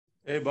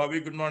Hey, Bobby,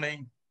 good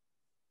morning.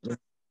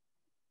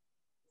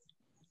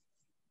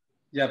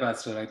 Yeah,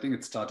 Pastor, I think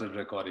it started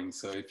recording.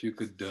 So if you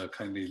could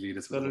kindly lead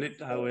us. So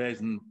lit is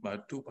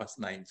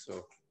 9:02.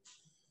 So,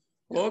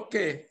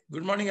 okay.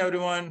 Good morning,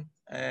 everyone.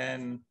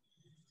 And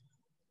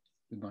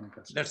good morning,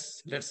 Pastor.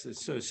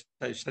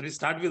 Shall we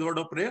start with word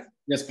of prayer?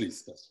 Yes,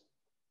 please,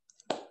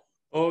 Pastor.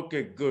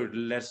 Okay, good.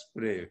 Let's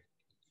pray.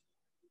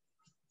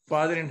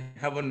 Father in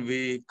heaven,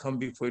 we come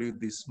before you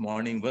this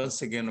morning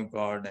once again, oh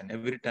God, and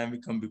every time we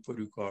come before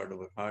you, God,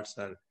 our hearts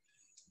are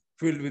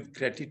filled with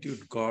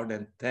gratitude, God,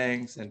 and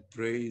thanks and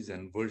praise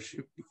and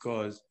worship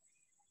because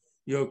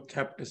you have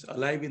kept us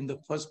alive in the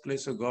first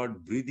place, oh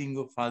God, breathing,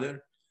 oh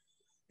Father.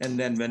 And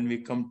then when we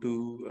come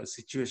to a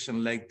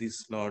situation like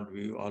this, Lord,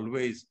 we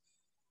always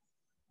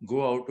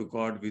go out, oh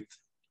God, with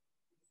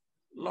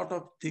a lot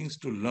of things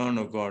to learn,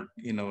 oh God,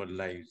 in our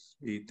lives.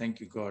 We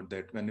thank you, God,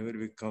 that whenever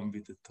we come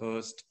with a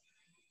thirst,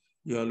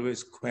 you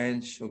always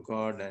quench, oh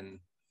God, and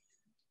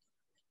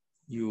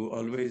you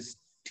always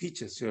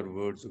teach us your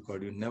words, oh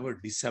God. You never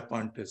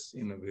disappoint us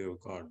in a way, oh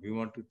God. We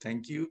want to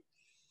thank you.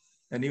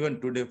 And even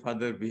today,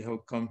 Father, we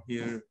have come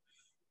here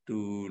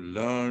to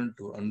learn,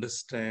 to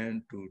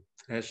understand, to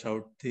thresh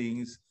out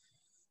things.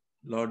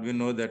 Lord, we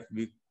know that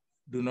we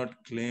do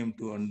not claim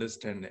to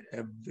understand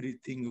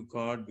everything, oh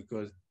God,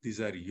 because these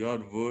are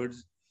your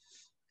words.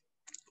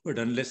 But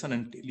unless and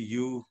until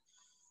you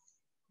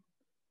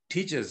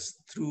teach us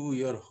through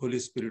your Holy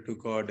Spirit, oh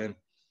God, and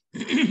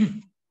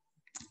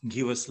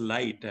give us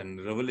light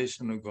and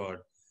revelation, oh God,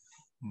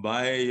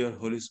 by your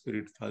Holy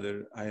Spirit,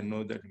 Father, I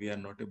know that we are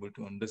not able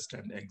to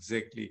understand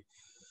exactly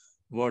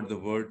what the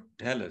word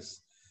tells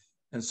us.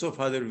 And so,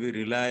 Father, we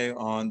rely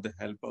on the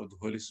help of the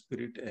Holy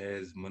Spirit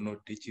as Mano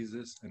teaches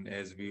us and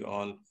as we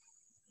all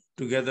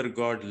together,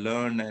 God,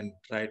 learn and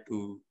try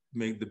to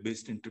make the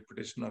best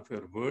interpretation of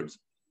your words.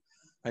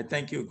 I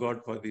thank you,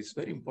 God, for this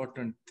very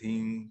important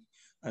theme,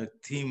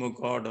 O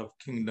God, of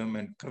kingdom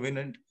and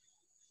covenant.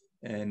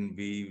 And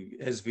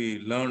as we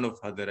learn, oh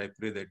Father, I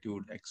pray that you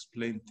would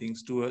explain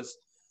things to us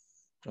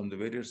from the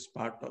various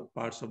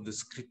parts of the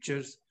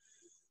scriptures.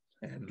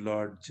 And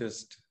Lord,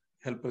 just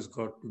help us,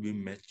 God, to be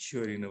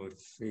mature in our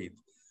faith.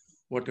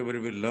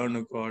 Whatever we learn,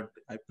 oh God,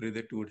 I pray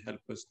that you would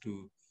help us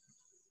to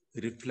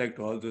reflect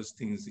all those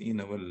things in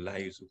our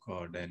lives, oh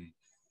God, and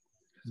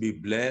be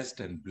blessed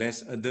and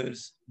bless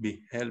others,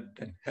 be helped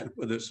and help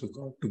others, oh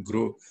God, to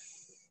grow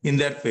in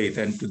that faith.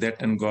 And to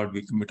that end, God,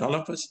 we commit all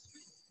of us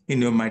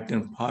in your mighty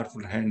and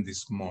powerful hand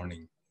this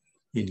morning.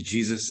 In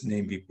Jesus'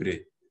 name we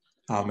pray.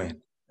 Amen.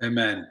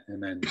 Amen.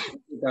 Amen.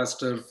 Thank you,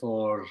 Pastor,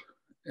 for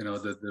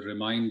the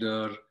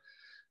reminder.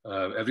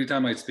 Every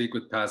time I speak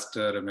with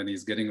Pastor and when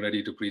he's getting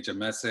ready to preach a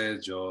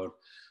message or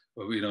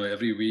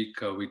every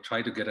week we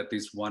try to get at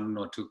least 1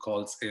 or 2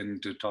 calls in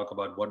to talk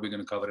about what we're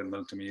going to cover in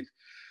Milk2Meat.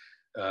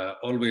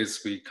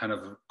 Always we kind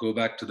of go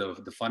back to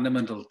the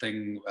fundamental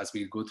thing as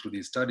we go through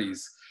these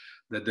studies,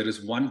 that there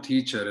is one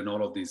teacher in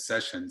all of these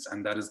sessions,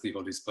 and that is the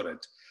Holy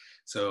Spirit.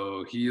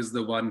 So he is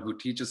the one who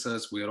teaches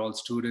us. We are all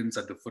students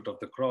at the foot of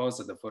the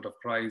cross, at the foot of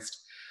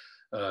Christ,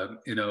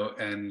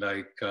 and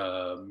like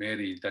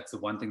Mary, that's the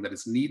one thing that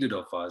is needed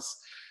of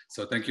us.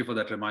 So thank you for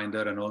that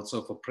reminder, and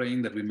also for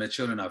praying that we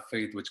mature in our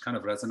faith, which kind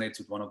of resonates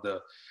with one of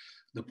the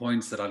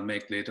points that I'll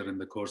make later in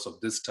the course of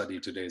this study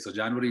today. So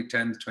January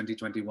 10th,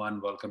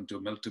 2021, welcome to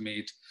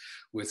Milk2Meat.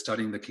 We're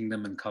studying the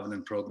Kingdom and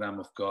Covenant program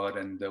of God.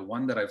 And the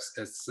one that I've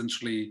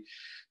essentially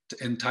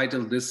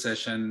entitled this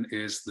session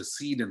is The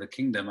Seed in the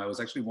Kingdom.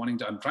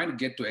 I'm trying to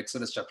get to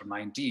Exodus chapter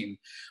 19.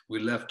 We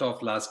left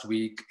off last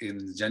week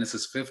in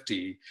Genesis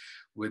 50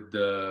 with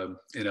the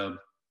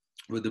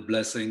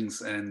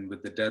blessings and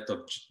with the death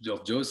of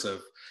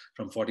Joseph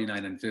from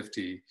 49 and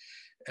 50.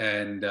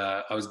 And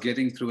I was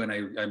getting through, and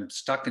I'm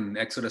stuck in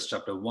Exodus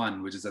chapter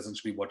 1, which is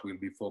essentially what we'll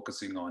be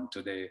focusing on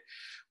today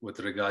with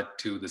regard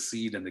to the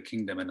seed and the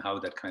kingdom and how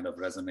that kind of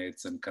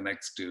resonates and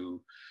connects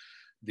to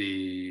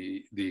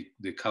the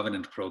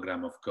covenant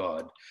program of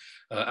God.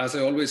 As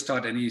I always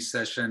start any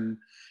session,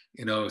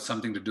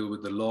 something to do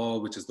with the law,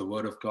 which is the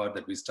word of God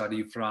that we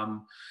study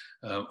from.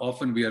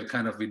 Often we are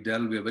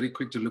very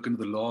quick to look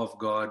into the law of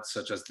God,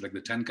 such as like the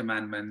 10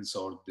 commandments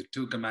or the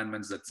 2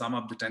 commandments that sum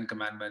up the 10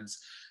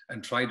 commandments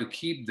and try to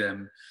keep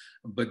them.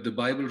 But the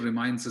Bible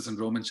reminds us in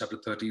Romans chapter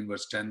 13,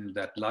 verse 10,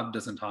 that love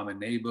doesn't harm a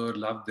neighbor.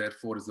 Love,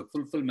 therefore, is the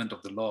fulfillment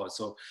of the law.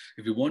 So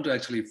if you want to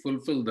actually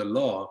fulfill the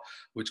law,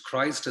 which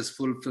Christ has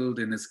fulfilled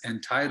in his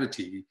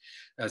entirety,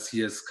 as he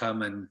has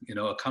come and,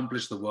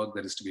 accomplished the work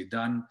that is to be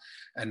done.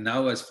 And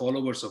now as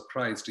followers of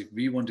Christ, if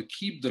we want to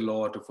keep the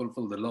law, to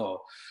fulfill the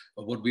law,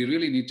 what we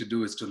really need to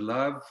do is to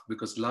love,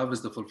 because love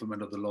is the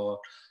fulfillment of the law.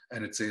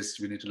 And it says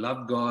we need to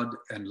love God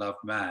and love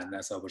man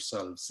as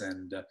ourselves.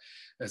 And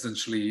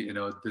essentially,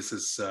 this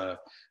is a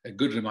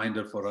good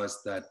reminder for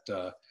us that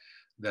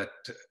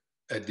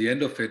at the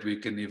end of it, we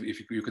can,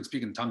 if you can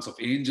speak in tongues of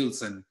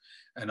angels and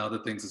other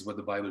things is what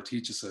the Bible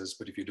teaches us.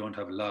 But if you don't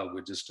have love,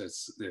 we're just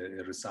as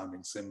a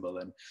resounding cymbal,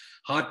 and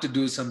hard to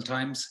do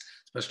sometimes,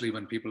 especially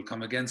when people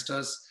come against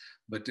us.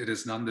 But it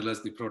is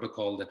nonetheless the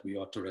protocol that we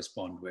ought to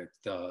respond with.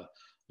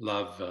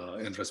 love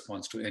in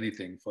response to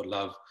anything. For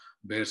love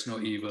bears no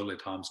evil,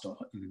 it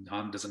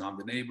doesn't harm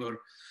the neighbor,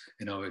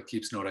 it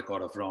keeps no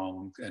record of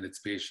wrong, and it's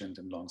patient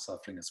and long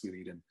suffering, as we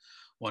read in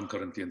 1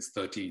 Corinthians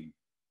 13.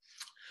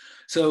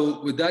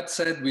 So with that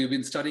said, we've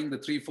been studying the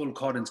threefold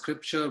cord in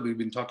scripture. We've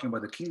been talking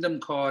about the kingdom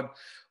cord.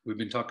 We've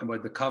been talking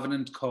about the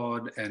covenant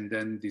cord, and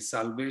then the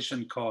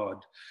salvation cord,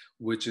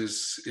 which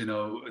is,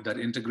 that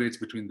integrates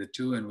between the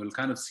two. And we'll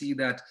kind of see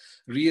that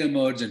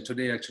reemerge. And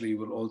today actually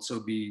will also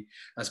be,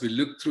 as we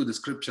look through the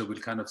scripture, we'll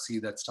kind of see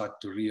that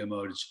start to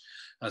reemerge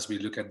as we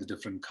look at the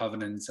different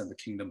covenants and the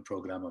kingdom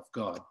program of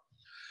God.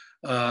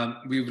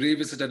 We've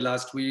revisited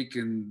last week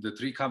in the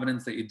three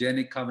covenants, the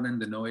Edenic covenant,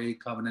 the Noahic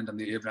covenant, and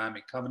the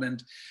Abrahamic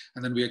covenant.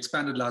 And then we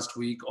expanded last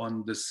week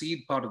on the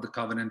seed part of the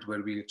covenant,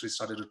 where we actually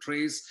started to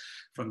trace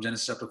from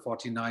Genesis chapter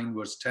 49,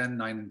 verse 10,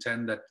 9 and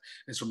 10, that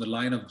is from the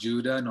line of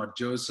Judah, not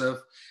Joseph.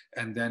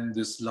 And then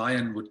this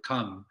lion would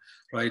come,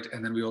 right?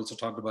 And then we also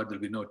talked about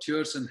there'll be no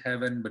tears in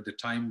heaven, but the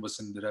time was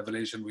in the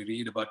Revelation. We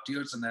read about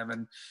tears in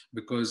heaven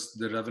because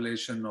the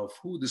revelation of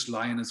who this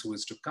lion is who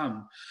is to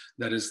come,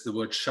 that is the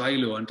word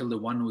Shiloh, until the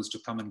one who is to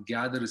come and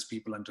gather his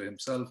people unto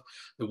himself,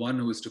 the one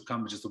who is to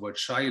come, which is the word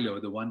Shiloh,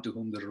 the one to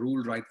whom the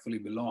rule rightfully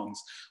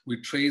belongs. We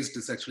traced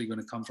is actually going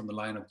to come from the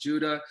line of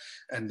Judah,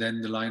 and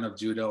then the line of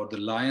Judah, or the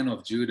Lion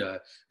of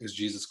Judah, is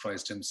Jesus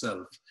Christ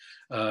himself.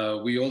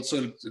 We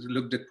also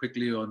looked at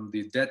quickly on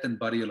the death and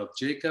burial of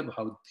Jacob,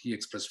 how he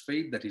expressed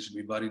faith that he should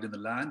be buried in the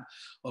land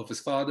of his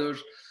fathers.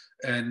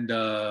 And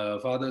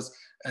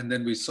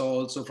then we saw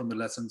also from the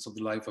lessons of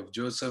the life of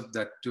Joseph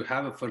that to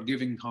have a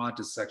forgiving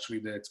heart is actually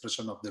the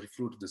expression of the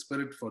fruit of the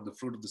Spirit. For the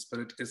fruit of the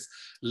Spirit is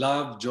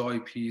love, joy,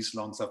 peace,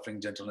 long-suffering,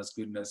 gentleness,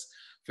 goodness,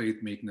 faith,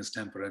 meekness,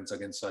 temperance.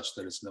 Against such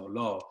there is no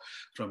law,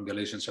 from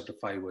Galatians chapter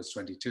 5, verse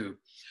 22.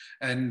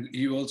 And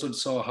you also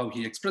saw how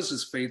he expressed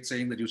his faith,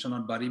 saying that you shall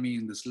not bury me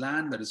in this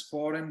land that is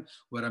foreign,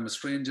 where I'm a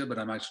stranger, but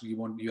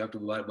you have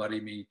to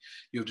bury me,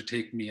 you have to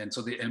take me. And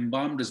so they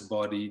embalmed his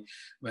body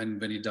when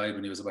he died,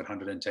 when he was about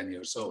 110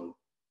 years old.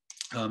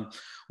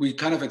 We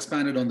kind of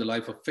expanded on the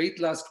life of faith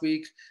last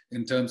week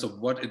in terms of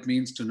what it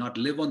means to not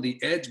live on the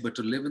edge, but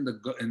to live in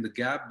the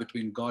gap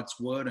between God's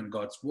word and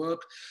God's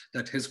work,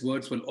 that his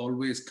words will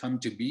always come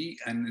to be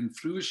and in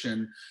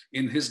fruition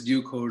in his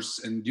due course,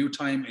 in due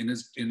time, in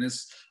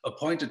his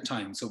appointed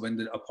time. So when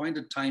the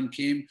appointed time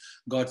came,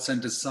 God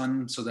sent his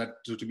son so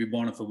that to be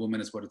born of a woman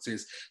is what it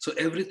says. So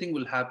everything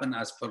will happen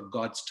as per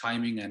God's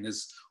timing and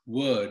his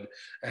word,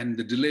 and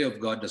the delay of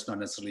God does not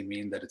necessarily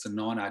mean that it's a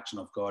non-action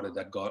of God,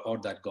 or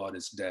that God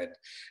is dead.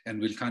 And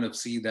we'll kind of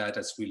see that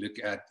as we look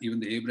at even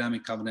the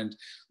Abrahamic covenant.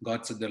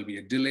 God said there'll be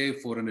a delay,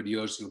 400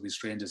 years, you'll be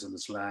strangers in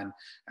this land,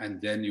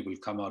 and then you will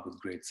come out with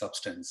great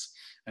substance,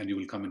 and you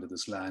will come into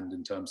this land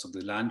in terms of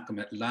the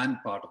land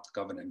part of the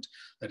covenant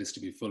that is to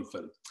be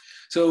fulfilled.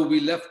 So we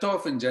left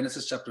off in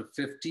Genesis chapter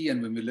 50,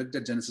 and when we looked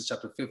at Genesis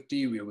chapter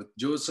 50, we were with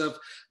Joseph.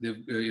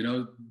 They've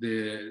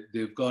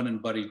gone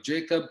and buried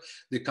Jacob.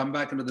 They come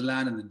back into the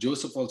land, and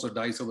Joseph also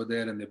dies over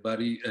there, and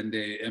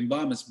they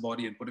embalm his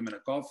body and put him in a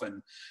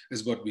coffin,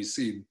 is what we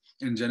see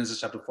in Genesis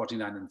chapter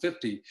 49 and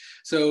 50.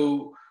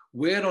 So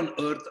where on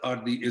earth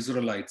are the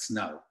Israelites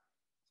now?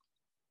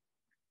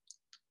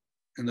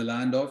 In the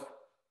land of?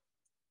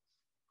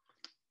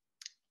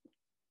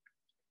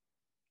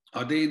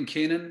 Are they in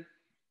Canaan,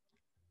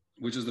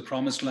 which is the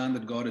promised land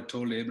that God had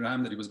told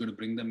Abraham that he was going to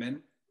bring them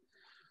in?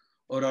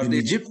 Or are they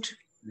in Egypt?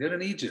 They're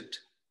in Egypt,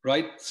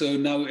 right? So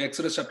now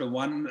Exodus chapter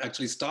 1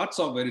 actually starts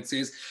off where it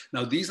says,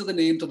 now these are the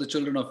names of the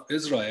children of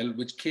Israel,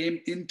 which came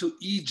into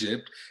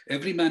Egypt.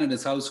 Every man in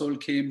his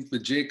household came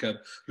with Jacob,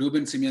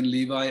 Reuben, Simeon,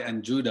 Levi,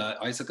 and Judah,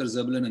 Issachar,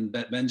 Zebulun, and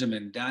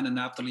Benjamin, Dan and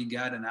Naphtali,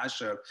 Gad, and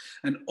Asher.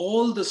 And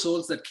all the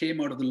souls that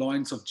came out of the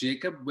loins of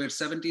Jacob were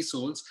 70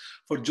 souls.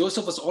 For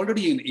Joseph was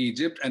already in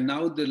Egypt, and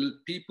now the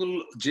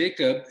people,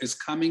 Jacob, is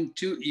coming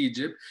to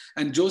Egypt.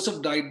 And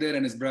Joseph died there,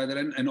 and his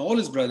brethren, and all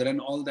his brethren,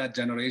 all that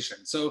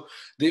generation. So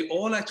they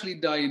all actually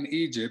died in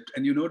Egypt.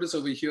 And you notice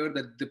over here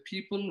that the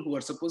people who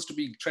are supposed to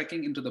be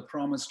trekking into the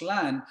promised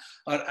land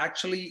are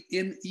actually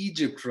in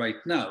Egypt right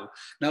now.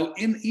 Now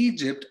in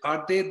Egypt,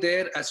 are they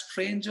there as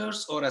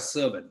strangers or as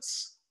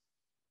servants?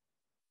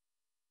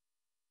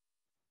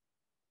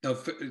 Now,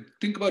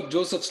 think about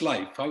Joseph's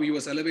life, how he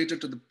was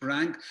elevated to the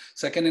rank,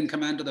 second in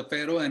command to the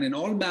Pharaoh, and in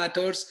all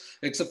matters,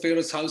 except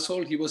Pharaoh's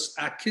household, he was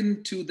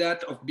akin to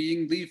that of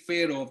being the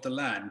Pharaoh of the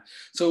land.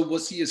 So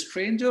was he a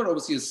stranger or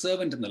was he a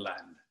servant in the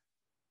land?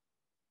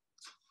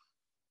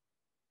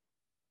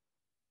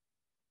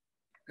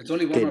 It's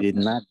only one.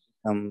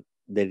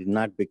 They did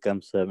not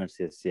become servants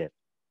yet.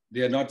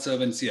 They are not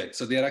servants yet.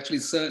 So they are actually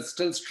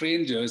still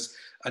strangers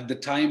at the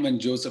time when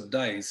Joseph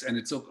dies. And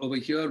it's over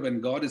here when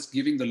God is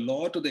giving the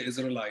law to the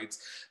Israelites.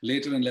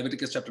 Later in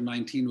Leviticus chapter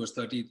 19, verse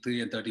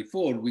 33 and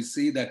 34, we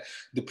see that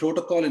the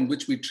protocol in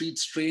which we treat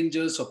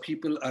strangers or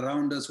people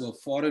around us who are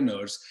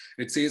foreigners,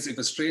 it says, if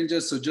a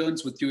stranger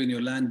sojourns with you in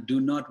your land,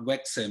 do not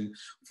vex him.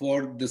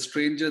 For the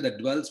stranger that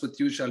dwells with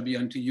you shall be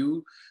unto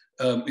you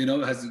will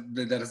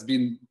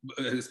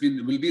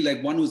be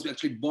like one who's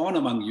actually born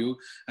among you,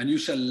 and you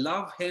shall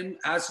love him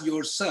as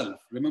yourself.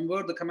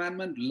 Remember the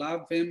commandment,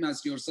 love him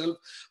as yourself.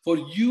 For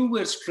you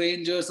were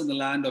strangers in the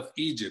land of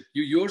Egypt.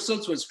 You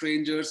yourselves were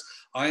strangers.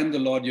 I am the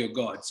Lord your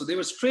God. So they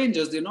were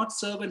strangers. They're not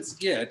servants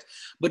yet.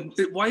 But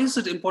why is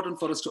it important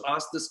for us to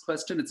ask this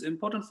question? It's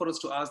important for us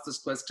to ask this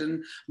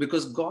question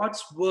because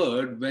God's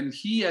word, when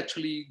he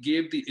actually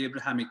gave the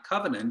Abrahamic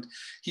covenant,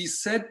 he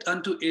said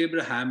unto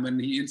Abraham, when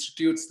he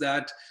institutes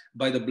that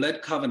by the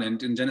blood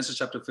covenant in Genesis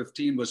chapter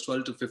 15, verse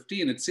 12 to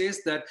 15, it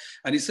says that,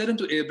 and he said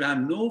unto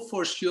Abraham, know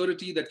for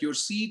surety that your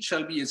seed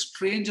shall be a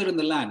stranger in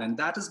the land. And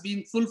that is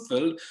being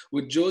fulfilled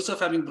with Joseph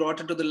having brought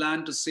into the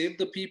land to save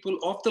the people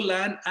of the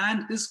land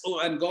and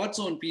God's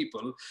own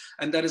people.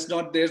 And that is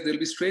not theirs. There'll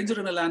be stranger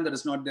in a land that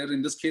is not there,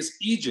 in this case,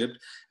 Egypt,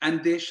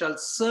 and they shall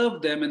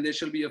serve them and they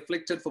shall be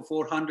afflicted for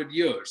 400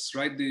 years,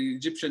 right? The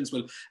Egyptians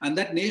will, and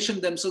that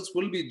nation themselves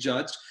will be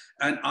judged.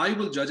 And I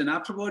will judge, and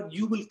afterward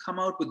you will come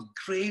out with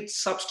great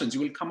substance.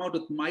 You will come out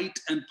with might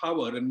and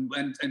power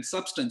and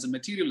substance and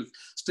material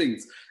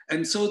things.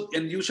 And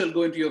you shall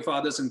go into your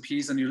fathers in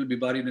peace, and you will be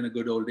buried in a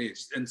good old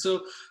age. And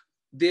so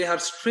they are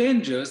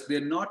strangers,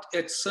 they're not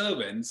yet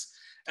servants.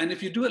 And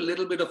if you do a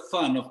little bit of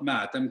fun of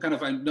math,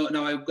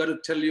 now I've got to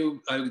tell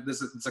you,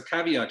 it's a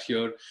caveat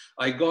here.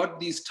 I got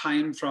these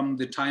time from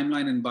the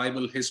timeline in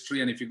Bible history.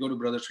 And if you go to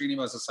Brother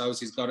Srinivasa's house,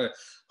 he's got a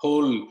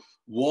whole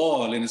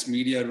wall in his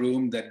media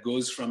room that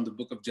goes from the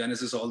book of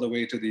Genesis all the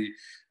way to the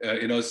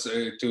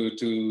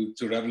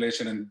to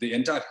Revelation, and the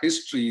entire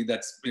history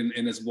that's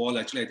in his wall.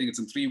 Actually, I think it's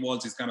in 3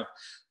 walls. He's kind of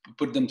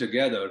put them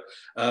together,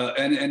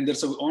 and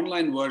there's an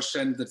online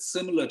version that's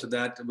similar to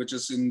that, which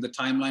is in the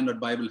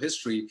timeline.bible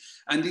history,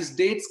 and these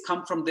dates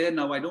come from there.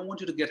 Now I don't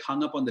want you to get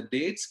hung up on the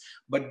dates,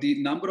 but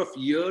the number of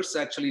years,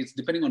 actually, it's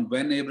depending on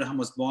when Abraham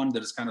was born.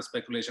 There is kind of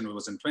speculation it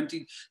was in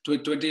 2000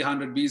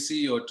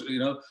 BC or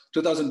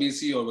 2000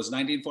 BC, or was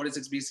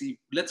 1946 BC.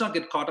 Let's not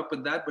get caught up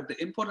with that, but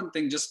the important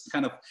thing, just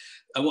kind of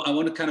I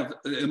want to kind of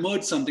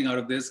emerge something out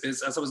of this,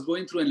 is as I was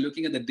going through and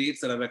looking at the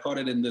dates that are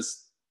recorded in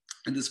this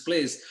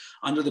place,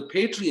 under the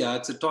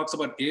patriarchs, it talks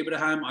about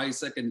Abraham,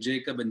 Isaac, and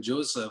Jacob and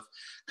Joseph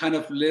kind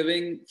of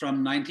living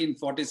from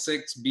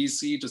 1946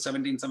 BC to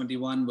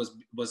 1771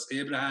 was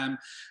Abraham.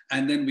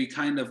 And then we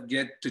kind of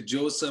get to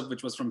Joseph,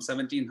 which was from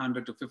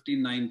 1700 to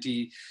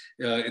 1590,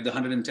 the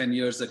 110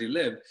 years that he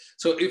lived.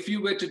 So if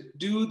you were to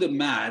do the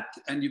math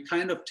and you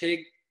kind of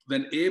take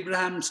when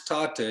Abraham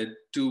started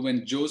to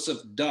when Joseph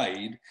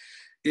died,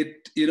 and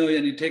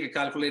you take a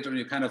calculator and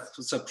you kind of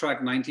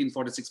subtract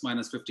 1946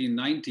 minus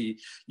 1590,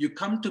 you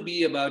come to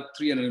be about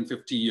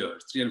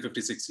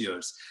 356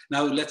 years.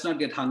 Now, let's not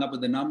get hung up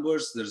with the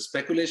numbers. There's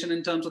speculation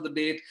in terms of the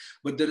date,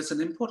 but there is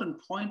an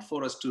important point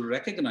for us to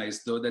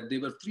recognize, though, that they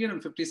were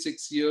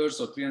 356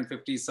 years or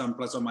 350 some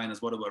plus or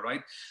minus, whatever,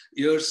 right?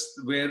 Years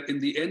where in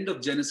the end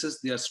of Genesis,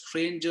 they are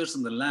strangers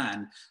in the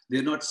land.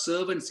 They're not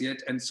servants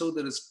yet. And so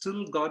there is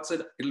still, God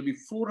said, it'll be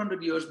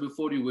 400 years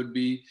before you would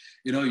be,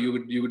 you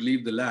would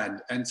leave the land.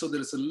 And so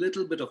there is a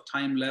little bit of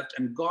time left,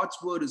 and God's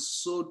word is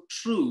so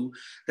true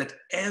that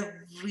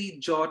every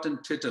jot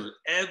and tittle,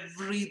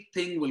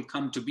 everything will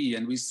come to be.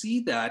 And we see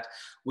that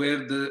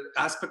where the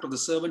aspect of the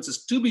servants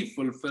is to be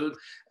fulfilled,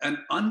 and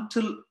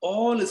until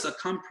all is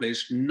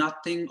accomplished,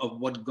 nothing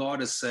of what God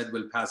has said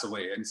will pass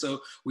away. And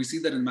so we see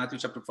that in Matthew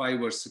chapter 5,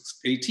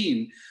 verse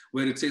 18,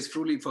 where it says,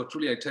 truly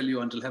I tell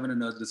you, until heaven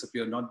and earth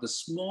disappear, not the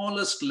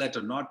smallest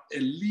letter, not a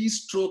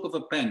least stroke of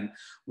a pen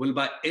will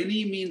by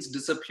any means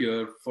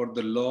disappear from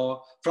the law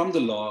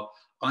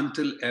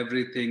until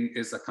everything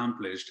is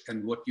accomplished.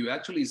 And what you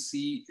actually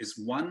see is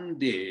one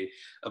day,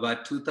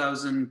 about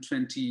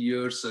 2020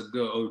 years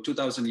ago, or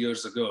 2000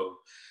 years ago,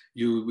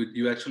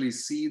 you actually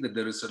see that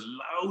there is a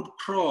loud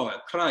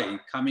cry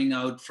coming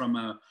out from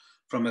a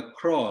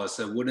cross,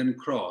 a wooden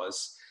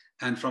cross.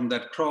 And from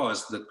that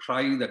cross, the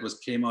cry that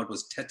came out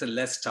was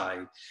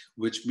tetelestai,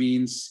 which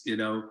means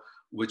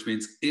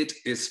it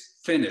is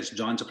finished.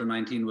 John chapter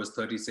 19, verse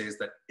 30 says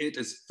that it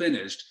is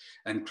finished,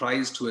 and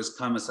Christ who has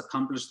come has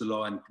accomplished the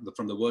law. And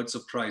from the words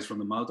of Christ, from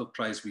the mouth of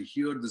Christ, we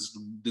hear this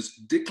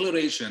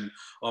declaration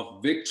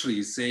of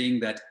victory saying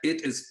that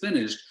it is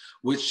finished,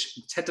 which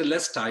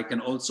tetelestai can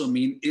also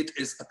mean it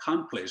is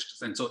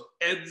accomplished. And so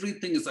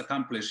everything is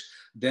accomplished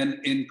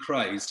then in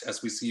Christ,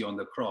 as we see on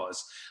the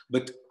cross.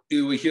 But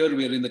here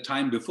we are in the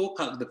time before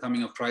the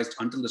coming of Christ,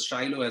 until the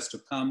Shiloh has to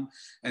come.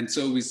 And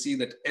so we see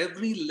that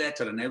every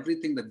letter and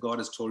everything that God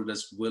has told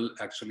us will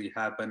actually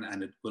happen,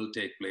 and it will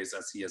take place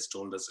as he has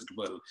told us it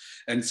will.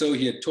 And so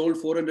he had told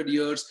 400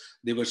 years,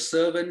 they were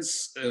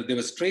servants, they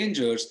were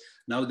strangers,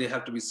 now they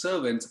have to be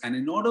servants. And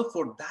in order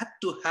for that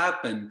to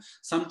happen,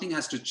 something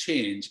has to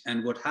change.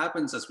 And what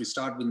happens as we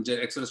start with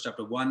Exodus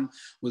chapter 1,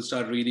 we'll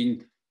start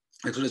reading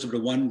Exodus chapter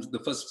 1, the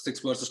first 6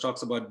 verses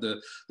talks about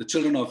the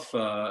children of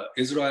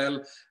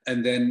Israel,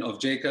 and then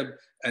of Jacob.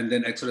 And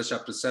then Exodus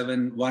chapter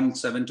 7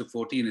 to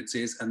 14, it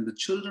says, and the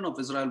children of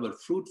Israel were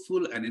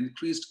fruitful and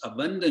increased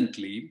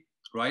abundantly,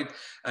 right?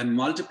 And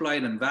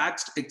multiplied and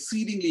waxed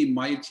exceedingly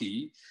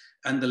mighty.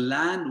 and the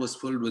land was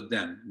filled with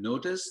them.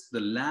 Notice the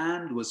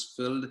land was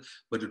filled,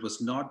 but it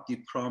was not the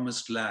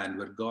promised land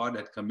where God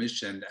had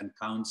commissioned and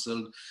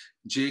counseled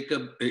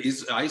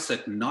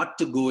Isaac not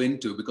to go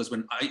into, because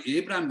when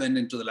Abraham went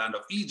into the land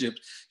of Egypt,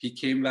 he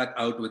came back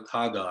out with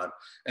Hagar.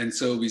 And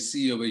so we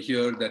see over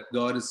here that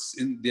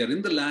they're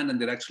in the land, and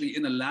they're actually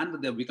in a land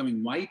that they're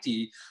becoming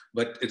mighty,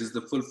 but it is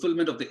the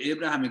fulfillment of the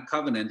Abrahamic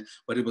covenant,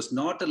 but it was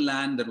not a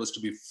land that was to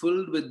be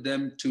filled with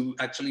them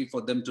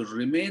for them to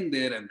remain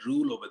there and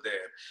rule over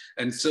there.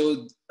 And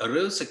so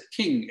arose a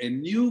king, a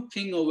new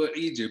king over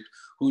Egypt,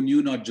 who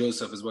knew not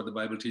Joseph, is what the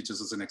Bible teaches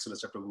us in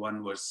Exodus chapter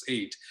 1, verse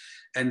 8.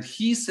 And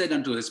he said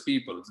unto his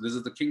people, this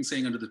is the king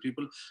saying unto the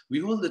people,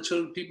 behold,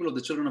 the people of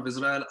the children of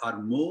Israel are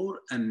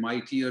more and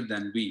mightier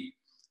than we.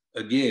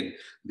 Again,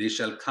 they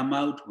shall come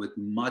out with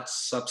much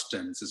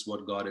substance, is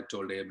what God had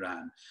told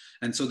Abraham.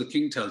 And so the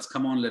king tells,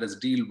 come on, let us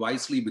deal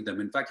wisely with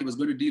them. In fact, he was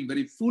going to deal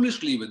very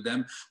foolishly with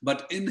them,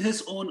 but in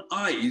his own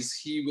eyes,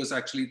 he was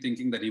actually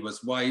thinking that he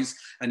was wise,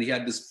 and he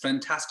had this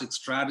fantastic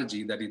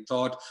strategy that he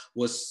thought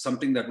was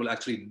something that will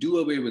actually do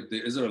away with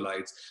the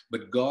Israelites.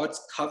 But God's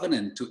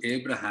covenant to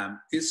Abraham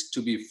is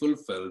to be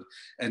fulfilled.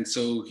 And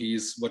so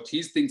what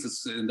he thinks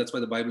is, and that's why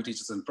the Bible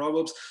teaches in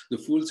Proverbs, the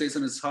fool says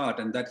in his heart,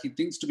 and that he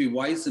thinks to be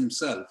wise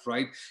himself,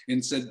 right?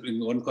 Instead,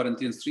 in 1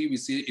 Corinthians 3, we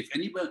say, if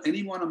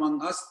anyone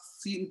among us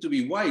seem to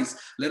be wise,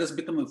 let us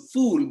become a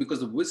fool,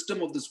 because the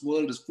wisdom of this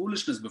world is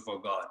foolishness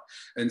before God.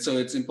 And so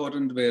it's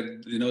important where,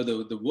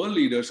 the world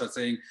leaders are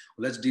saying,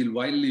 let's deal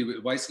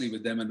wisely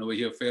with them. And over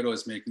here, Pharaoh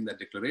is making that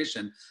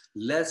declaration,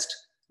 lest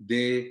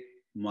they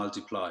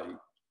multiply.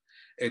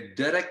 A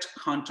direct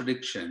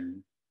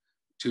contradiction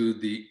to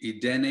the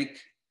Edenic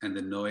and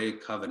the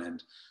Noahic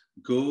covenant.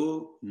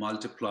 Go,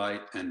 multiply,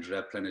 and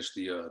replenish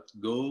the earth.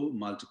 Go,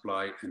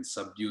 multiply, and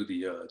subdue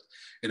the earth.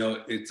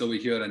 It's over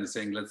here, and it's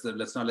saying,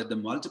 let's not let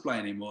them multiply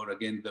anymore.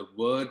 Again, the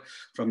word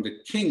from the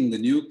king, the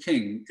new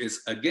king,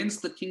 is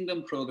against the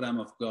kingdom program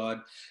of God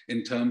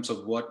in terms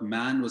of what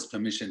man was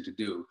commissioned to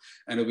do.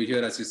 And over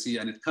here, as you see,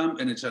 and it come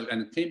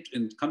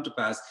to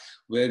pass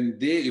when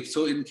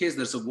in case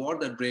there's a war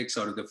that breaks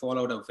out, if they fall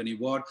out of any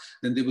war,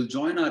 then they will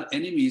join our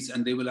enemies,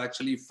 and they will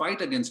actually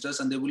fight against us,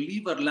 and they will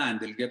leave our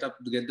land. They'll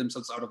get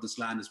themselves out of this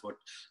land, is what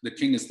the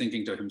king is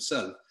thinking to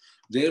himself.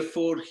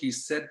 Therefore, he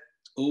set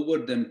over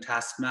them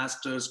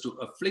taskmasters to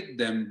afflict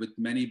them with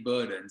many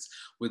burdens,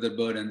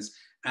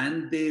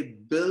 and they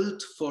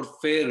built for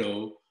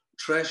Pharaoh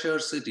treasure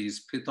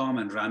cities, Pithom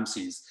and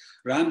Ramses.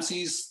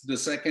 Ramses the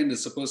second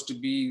is supposed to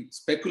be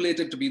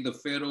speculated to be the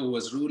Pharaoh who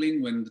was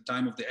ruling when the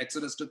time of the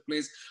Exodus took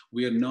place.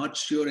 We are not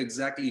sure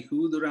exactly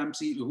who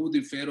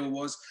the Pharaoh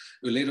was.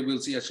 Later we'll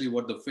see actually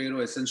what the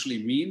Pharaoh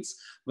essentially means.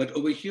 But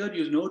over here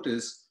you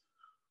notice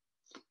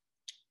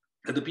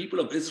that the people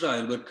of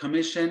Israel were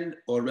commissioned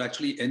or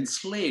actually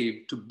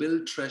enslaved to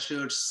build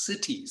treasured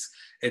cities,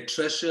 a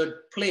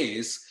treasured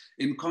place,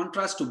 in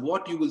contrast to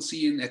what you will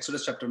see in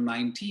Exodus chapter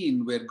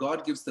 19, where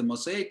God gives the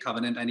Mosaic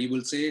covenant, and he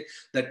will say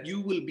that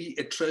you will be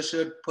a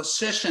treasured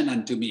possession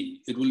unto me.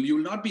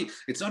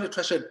 It's not a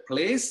treasured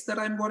place that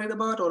I'm worried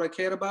about or I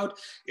care about.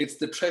 It's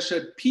the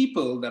treasured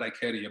people that I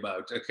care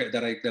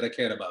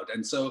about.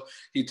 And so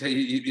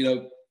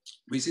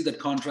we see that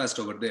contrast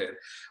over there.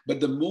 But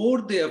the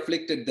more they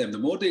afflicted them, the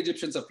more the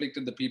Egyptians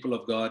afflicted the people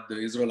of God, the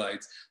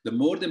Israelites, the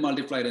more they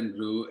multiplied and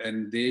grew,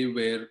 and they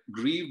were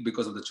grieved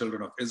because of the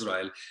children of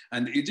Israel.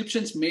 And the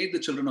Egyptians made the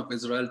children of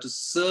Israel to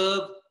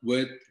serve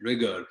with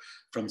rigor.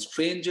 From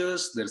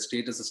strangers, their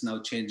status is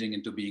now changing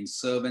into being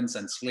servants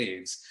and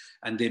slaves.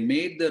 And they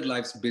made their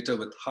lives bitter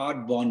with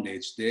hard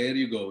bondage. There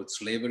you go,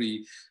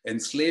 slavery,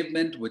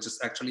 enslavement, which is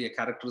actually a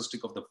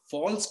characteristic of the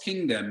false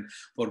kingdom.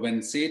 For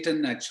when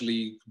Satan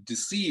actually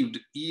deceived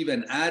Eve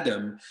and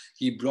Adam,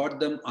 he brought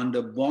them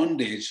under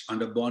bondage of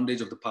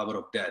the power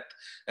of death.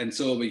 And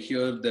so over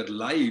here, their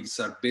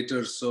lives are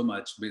bitter so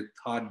much with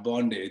hard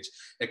bondage,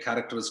 a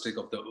characteristic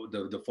of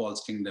the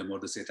false kingdom or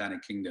the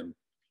satanic kingdom.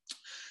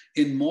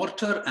 In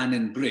mortar and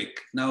in brick.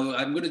 Now,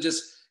 I'm going to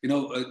just,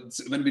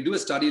 when we do a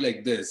study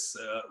like this,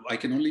 I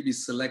can only be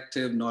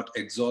selective, not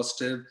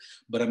exhaustive,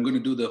 but I'm going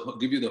to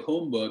give you the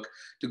homework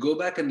to go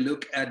back and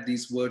look at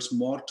these words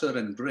mortar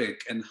and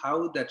brick and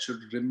how that should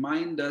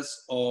remind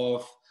us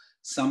of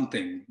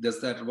something.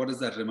 What does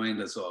that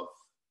remind us of?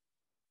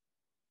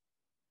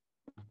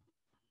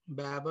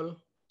 Babel,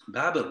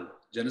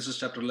 Genesis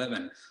chapter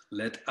 11.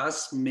 Let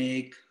us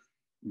make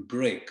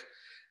brick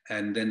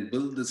and then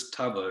build this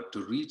tower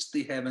to reach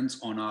the heavens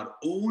on our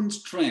own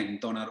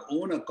strength, on our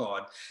own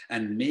accord,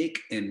 and make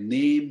a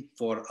name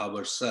for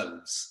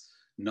ourselves,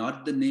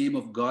 not the name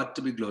of God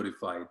to be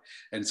glorified.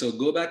 And so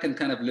go back and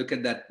kind of look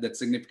at that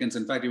significance.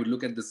 In fact, you would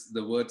look at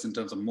the words in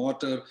terms of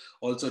mortar,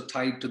 also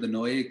tied to the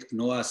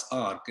Noah's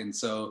Ark, and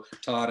so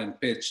tar and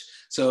pitch.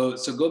 So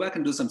go back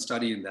and do some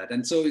study in that.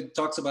 And so it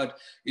talks about,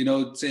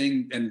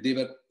 saying, and they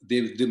were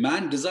the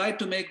man desired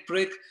to make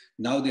brick.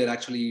 Now they're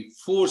actually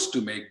forced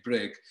to make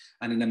brick,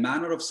 and in a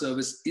manner of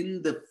service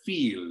in the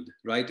field,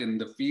 right? In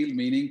the field,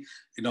 meaning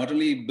not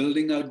only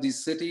building out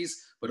these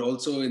cities, but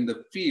also in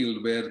the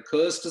field where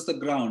cursed is the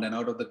ground, and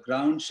out of the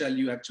ground shall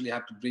you actually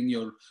have to bring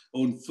your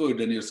own food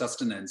and your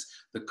sustenance.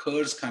 The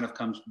curse kind of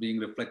comes being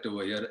reflected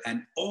over here,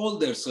 and all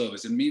their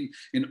service. It means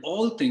in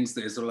all things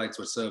the Israelites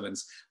were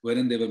servants,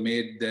 wherein they were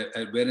made,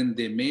 wherein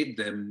they made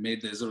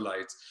the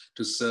Israelites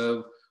to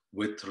serve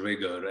with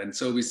rigor. And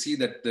so we see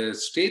that the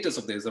status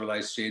of the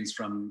Israelites changed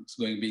from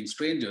being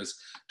strangers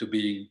to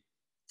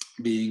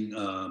being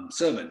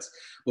servants.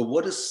 But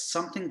what is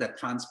something that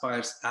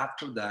transpires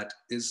after that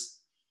is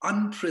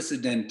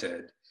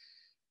unprecedented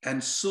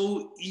and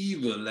so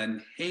evil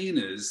and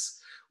heinous,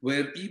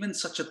 where even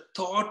such a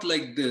thought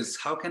like this,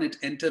 how can it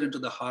enter into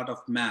the heart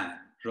of man,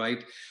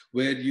 right?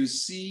 Where you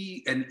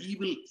see an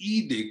evil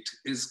edict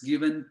is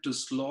given to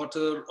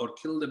slaughter or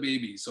kill the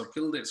babies, or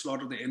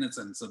slaughter the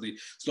innocents, or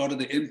slaughter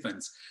the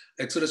infants.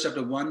 Exodus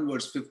chapter 1,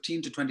 verse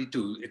 15 to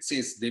 22, it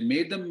says, they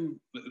made them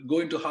go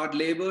into hard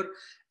labor,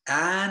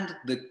 and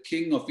the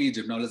king of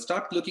Egypt. Now let's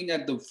start looking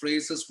at the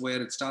phrases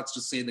where it starts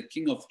to say the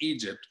king of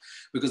Egypt,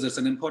 because there's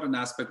an important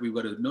aspect. We've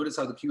got to notice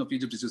how the king of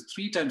Egypt is used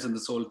 3 times in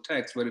this whole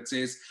text, where it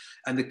says,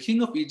 and the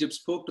king of Egypt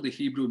spoke to the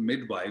Hebrew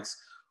midwives,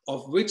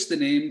 of which the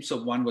names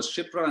of one was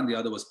Shipra and the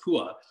other was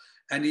Pua.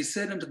 And he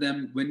said unto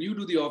them, when you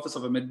do the office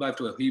of a midwife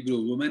to a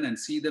Hebrew woman and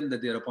see them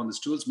that they are upon the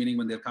stools, meaning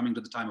when they're coming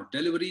to the time of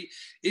delivery,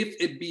 if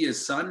it be a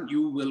son,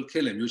 you will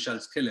kill him, you shall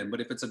kill him.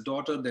 But if it's a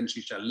daughter, then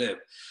she shall live.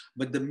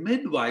 But the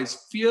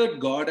midwives feared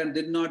God and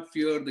did not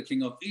fear the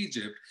king of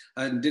Egypt,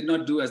 and did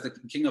not do as the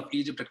king of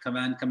Egypt had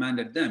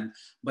commanded them,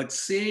 but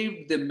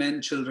saved the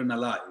men children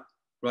alive,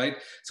 right?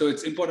 So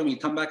it's important. We'll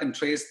come back and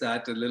trace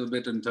that a little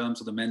bit in terms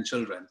of the men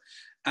children.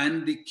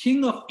 And the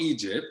king of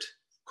Egypt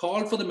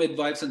called for the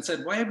midwives and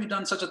said, why have you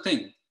done such a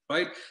thing,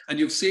 right? And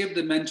you've saved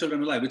the men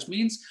children alive, which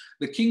means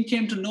the king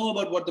came to know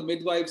about what the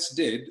midwives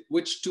did,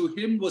 which to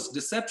him was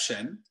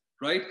deception,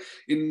 right?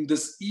 In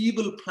this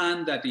evil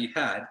plan that he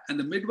had. And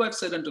the midwife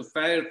said unto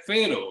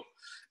Pharaoh,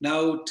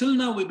 now, till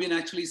now, we've been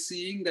actually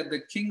seeing that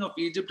the king of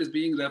Egypt is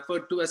being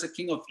referred to as a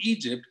king of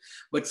Egypt,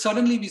 but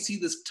suddenly we see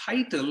this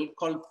title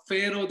called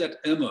Pharaoh that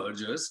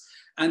emerges.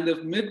 And the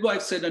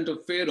midwife said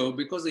unto Pharaoh,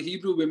 because the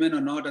Hebrew women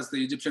are not as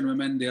the Egyptian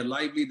women, they are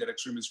lively, they're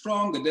extremely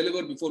strong, they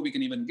deliver before we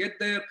can even get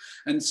there.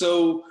 And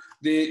so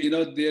they,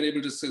 they're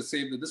able to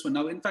save this one.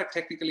 Now, in fact,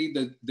 technically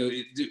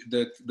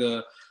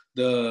the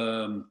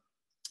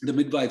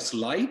midwives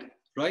lied,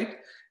 right?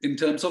 In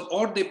terms of,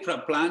 or they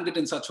planned it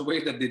in such a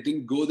way that they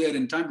didn't go there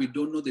in time. We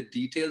don't know the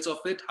details of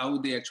it, how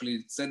they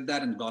actually said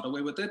that and got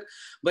away with it.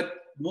 But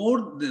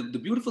more, the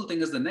beautiful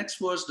thing is the next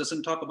verse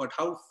doesn't talk about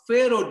how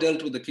Pharaoh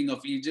dealt with the king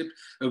of Egypt,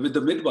 with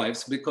the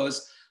midwives,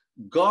 because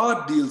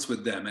God deals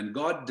with them, and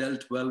God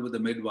dealt well with the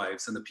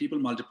midwives, and the people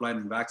multiplied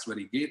and waxed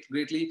very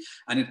greatly.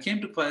 And it came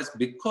to pass,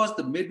 because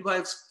the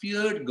midwives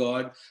feared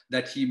God,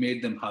 that he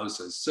made them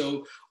houses.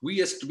 So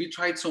we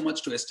tried so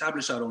much to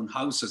establish our own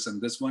houses in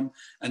this one,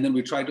 and then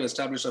we tried to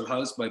establish our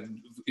house by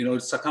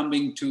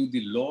succumbing to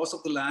the laws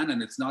of the land.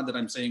 And it's not that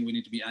I'm saying we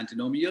need to be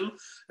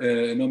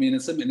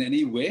antinomianism in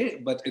any way,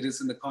 but it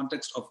is in the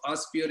context of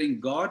us fearing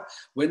God,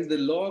 when the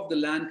law of the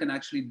land can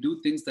actually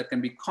do things that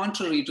can be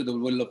contrary to the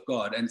will of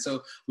God. And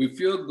so we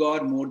fear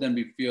God more than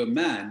we fear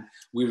man.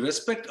 We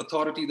respect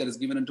authority that is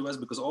given unto us,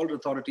 because all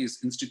authority is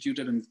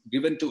instituted and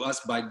given to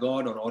us by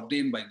God, or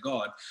ordained by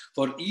God.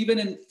 For even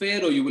in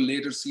Pharaoh, you will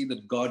later see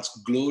that God's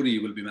glory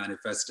will be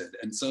manifested.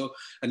 And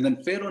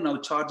then Pharaoh now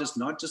charges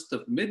not just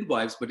the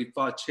midwives, but he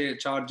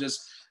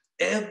charges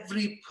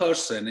every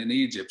person in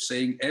Egypt,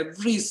 saying,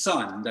 every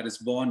son that is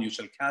born you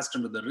shall cast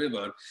into the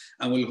river.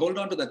 And we'll hold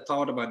on to that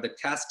thought about the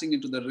casting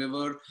into the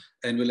river,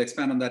 and we'll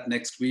expand on that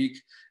next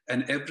week.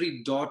 And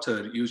every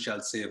daughter you shall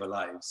save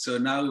alive. So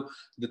now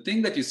the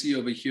thing that you see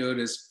over here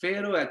is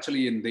Pharaoh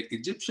actually in the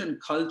Egyptian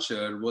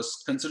culture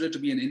was considered to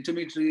be an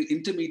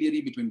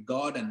intermediary between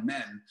God and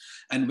men.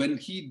 And when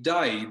he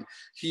died,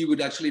 he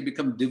would actually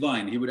become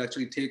divine. He would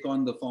actually take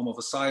on the form of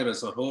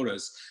Osiris or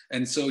Horus.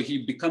 And so he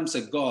becomes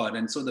a god.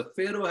 And so the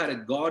Pharaoh had a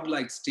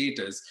godlike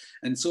status.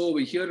 And so over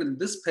here in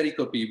this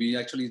pericope, we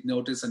actually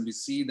notice and we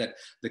see that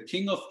the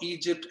king of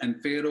Egypt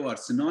and Pharaoh are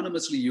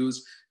synonymously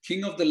used.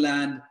 King of the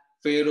land,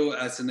 Pharaoh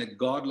as in a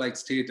godlike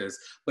status.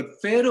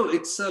 But Pharaoh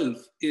itself,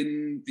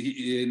 in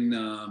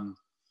the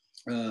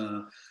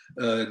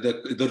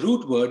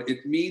root word,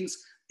 it means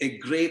a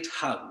great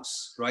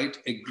house, right?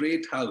 A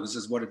great house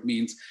is what it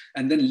means.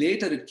 And then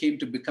later it came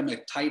to become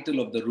a title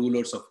of the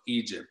rulers of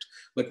Egypt.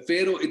 But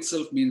Pharaoh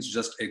itself means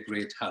just a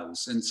great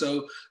house. And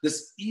so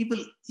this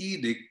evil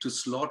edict to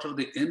slaughter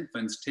the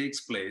infants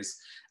takes place.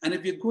 And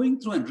if you're going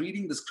through and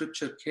reading the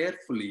scripture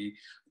carefully,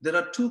 there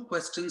are 2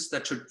 questions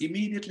that should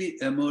immediately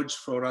emerge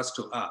for us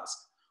to ask.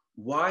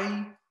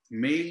 Why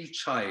male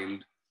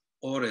child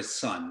or a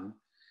son?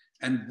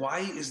 And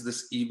why is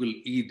this evil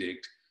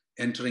edict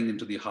entering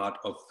into the heart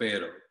of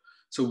Pharaoh?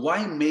 So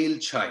why male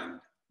child?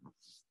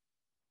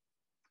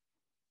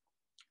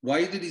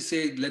 Why did he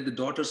say, let the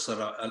daughters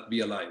be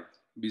alive,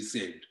 be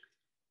saved?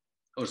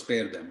 or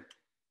spare them.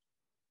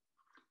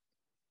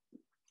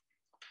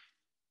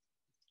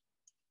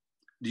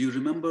 Do you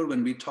remember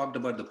when we talked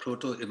about the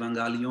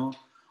Protoevangelion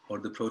or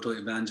the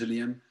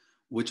Protoevangelium,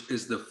 which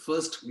is the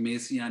first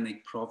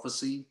messianic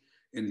prophecy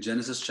in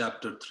Genesis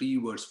chapter 3,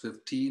 verse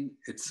 15?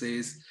 It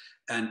says,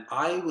 "And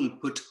I will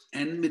put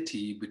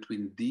enmity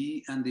between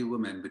thee and the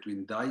woman,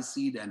 between thy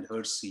seed and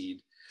her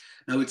seed."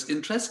 Now it's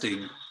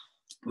interesting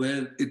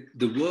where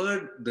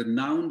the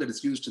noun that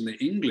is used in the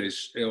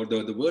English, or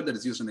the word that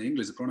is used in the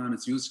English, the pronoun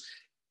is used,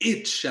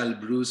 "It shall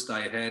bruise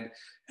thy head,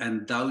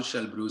 and thou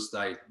shalt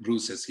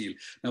bruise his heel."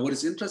 Now, what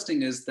is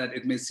interesting is that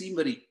it may seem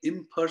very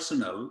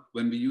impersonal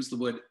when we use the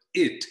word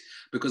 "it,"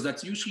 because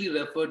that's usually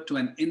referred to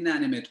an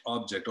inanimate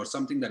object or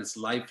something that is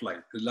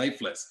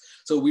lifeless.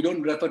 So we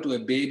don't refer to a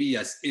baby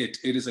as it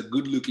is a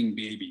good-looking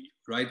baby,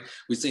 right?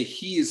 We say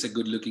he is a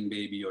good-looking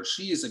baby or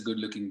she is a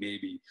good-looking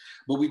baby.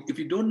 But if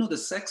you don't know the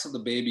sex of the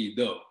baby,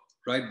 though,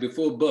 right,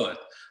 before birth,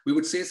 we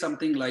would say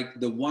something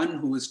like the one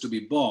who is to be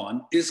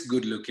born is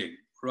good-looking.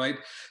 Right?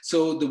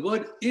 So the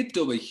word "it"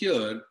 over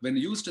here, when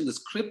used in the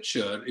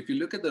scripture, if you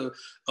look at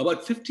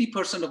about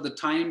 50% of the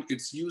time,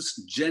 it's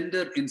used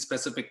gender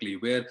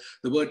inspecifically, where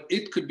the word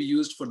 "it" could be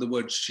used for the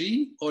word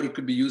 "she," or it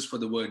could be used for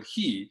the word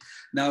 "he."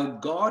 Now,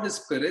 God is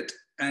spirit,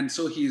 and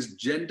so he is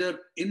gender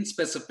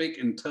inspecific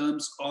in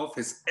terms of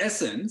his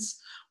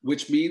essence,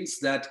 which means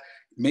that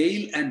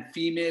male and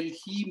female,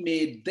 he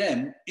made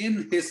them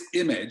in his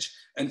image.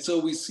 And so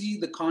we see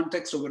the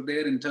context over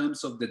there in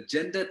terms of the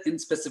gender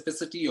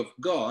inspecificity of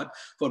God.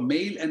 For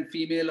male and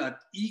female are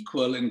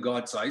equal in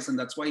God's eyes, and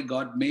that's why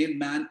God made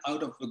woman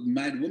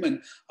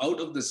out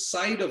of the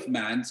side of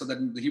man, so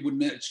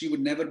that she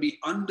would never be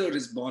under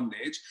his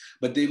bondage,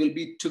 but they will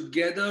be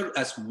together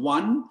as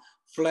one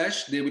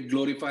flesh. They would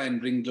glorify and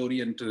bring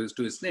glory into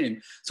his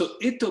name. So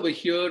 "it" over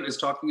here is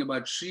talking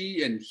about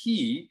she and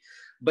he.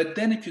 But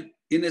then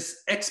in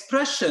his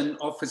expression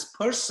of his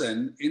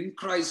person in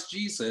Christ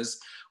Jesus,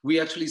 we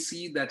actually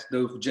see that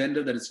the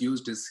gender that is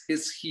used is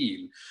his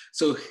heel.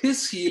 So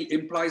his heel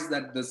implies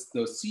that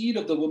the seed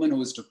of the woman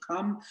who is to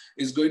come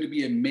is going to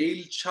be a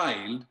male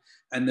child,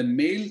 and the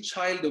male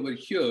child over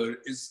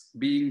here is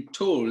being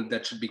told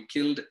that should be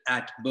killed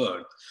at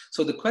birth.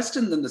 So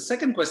the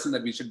second question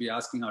that we should be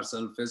asking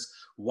ourselves is,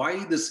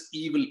 why this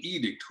evil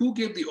edict? Who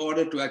gave the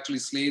order to actually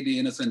slay the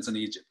innocents in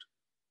Egypt?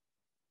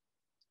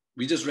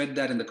 We just read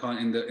that in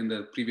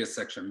the previous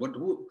section.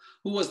 Who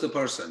was the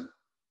person?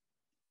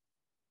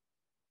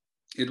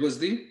 It was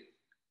the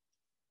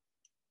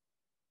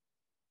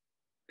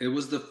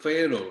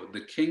Pharaoh,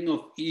 the king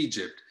of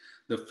Egypt.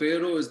 The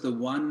Pharaoh is the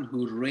one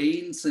who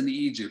reigns in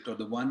Egypt, or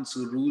the ones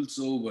who rules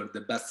over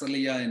the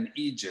basileia in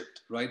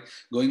Egypt, right?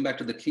 Going back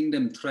to the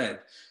kingdom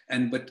thread.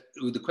 But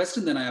the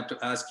question then I have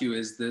to ask you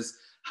is this: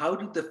 how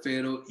did the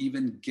Pharaoh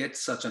even get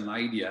such an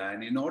idea?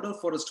 And in order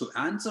for us to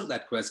answer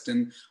that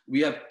question, we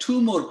have two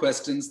more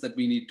questions that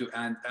we need to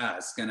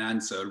ask and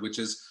answer, which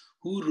is,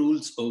 who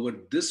rules over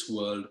this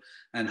world,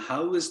 and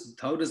how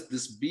does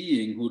this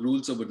being who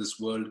rules over this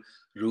world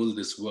rule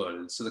this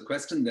world? So the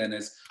question then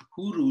is,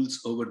 who rules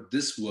over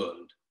this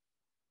world?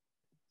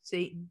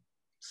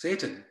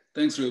 Satan.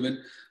 Thanks,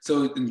 Reuben.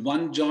 So in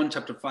 1 John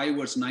chapter 5,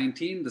 verse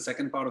 19, the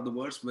second part of the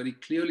verse very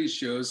clearly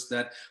shows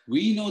that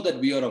we know that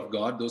we are of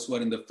God, those who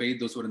are in the faith,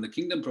 those who are in the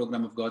kingdom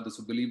program of God, those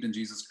who believed in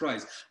Jesus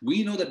Christ.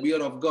 We know that we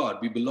are of God.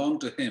 We belong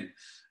to him.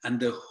 And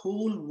the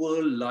whole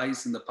world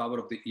lies in the power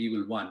of the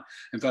evil one.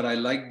 In fact, I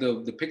like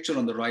the picture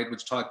on the right,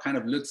 which kind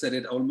of looks at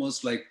it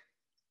almost like,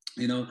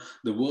 the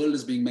world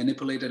is being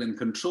manipulated and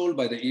controlled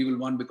by the evil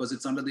one because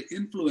it's under the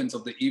influence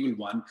of the evil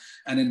one.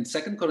 And in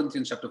 2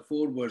 Corinthians chapter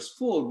 4, verse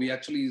 4, we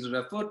actually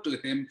refer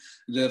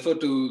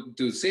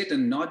to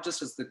Satan not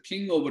just as the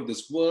king over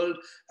this world,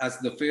 as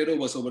the Pharaoh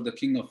was over the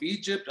king of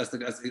Egypt, as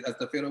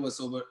the Pharaoh was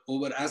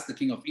over as the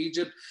king of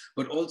Egypt,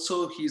 but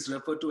also he's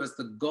referred to as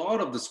the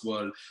God of this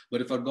world.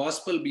 But if our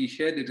gospel be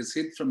hid, it is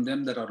hid from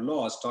them that are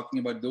lost, talking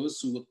about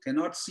those who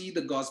cannot see the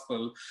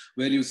gospel,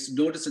 where you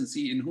notice and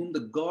see, in whom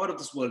the God of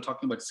this world,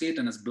 talking about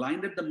Satan, has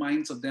blinded the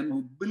minds of them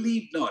who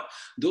believe not.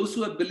 Those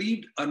who have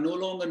believed are no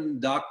longer in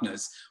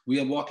darkness. We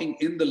are walking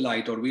in the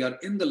light, or we are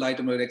in the light,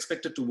 and we're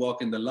expected to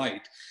walk in the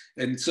light.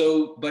 And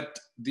so, but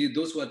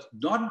those who are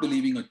not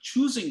believing or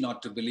choosing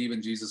not to believe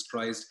in Jesus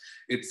Christ,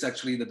 it's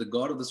actually that the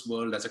God of this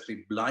world has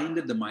actually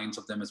blinded the minds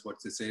of them, is what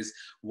it says.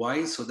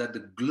 Why? So that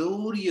the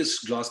glorious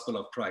gospel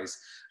of Christ.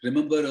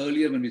 Remember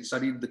earlier when we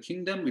studied the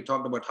kingdom, we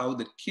talked about how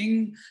the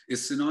king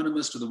is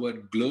synonymous to the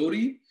word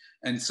glory.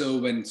 And so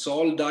when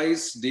Saul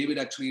dies, David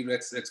actually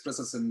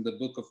expresses in the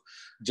book of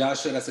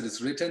Jasher, as it is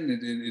written,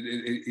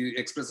 he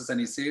expresses and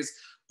he says,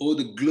 "Oh,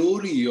 the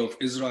glory of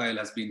Israel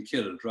has been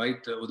killed,"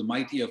 right? Or the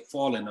mighty have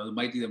fallen, or the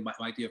mighty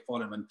have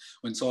fallen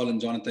when Saul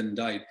and Jonathan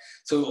died.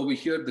 So over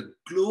here, the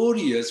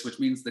glorious, which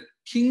means the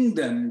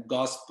kingdom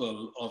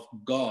gospel of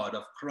God,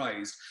 of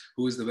Christ,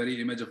 who is the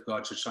very image of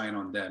God, should shine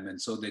on them.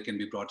 And so they can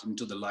be brought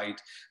into the light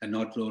and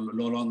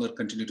no longer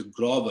continue to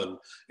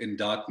grovel in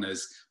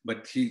darkness.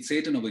 But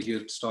Satan over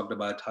here talked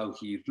about how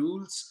he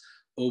rules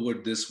over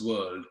this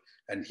world.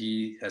 and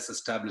he has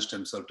established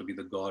himself to be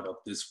the God of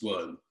this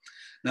world.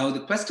 Now,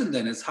 the question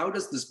then is, how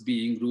does this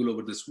being rule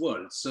over this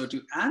world? So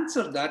to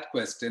answer that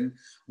question,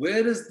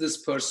 where is this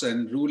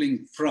person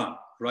ruling from,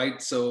 right?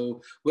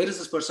 So where is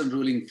this person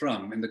ruling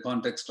from in the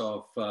context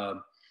of,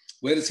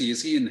 where is he?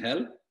 Is he in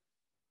hell?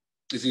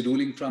 Is he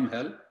ruling from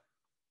hell?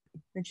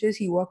 It says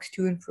he walks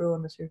to and fro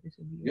on the surface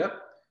of the earth.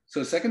 Yep.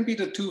 So 2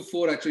 Peter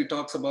 2:4 actually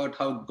talks about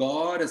how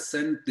God has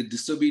sent the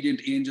disobedient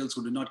angels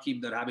who do not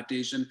keep their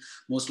habitation,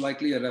 most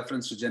likely a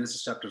reference to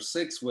Genesis chapter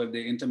 6, where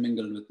they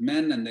intermingled with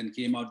men and then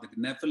came out the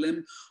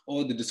Nephilim,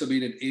 or the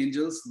disobedient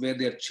angels, where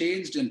they are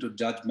changed into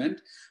judgment.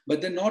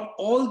 But then not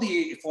all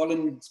the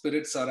fallen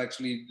spirits are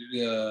actually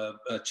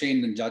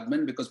chained in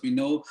judgment, because we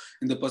know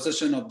in the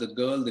possession of the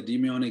girl, the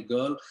demonic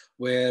girl,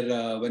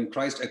 where when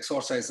Christ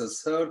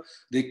exorcises her,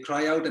 they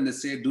cry out and they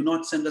say, do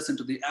not send us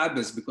into the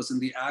abyss, because in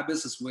the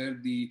abyss is where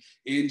the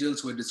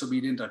angels who are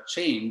disobedient are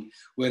chained,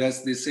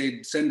 whereas they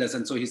say, send us,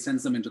 and so he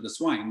sends them into the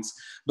swines.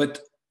 But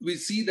we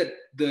see that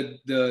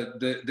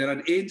there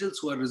are angels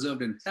who are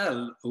reserved in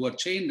hell, who are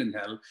chained in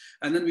hell.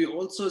 And then we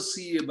also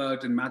see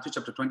about in Matthew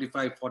chapter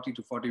 25, 40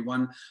 to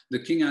 41, the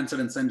king answered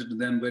and said unto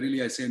them,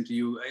 verily I say unto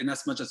you,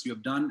 inasmuch as you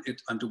have done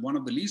it unto one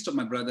of the least of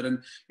my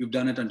brethren, you've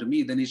done it unto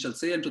me. Then he shall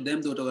say unto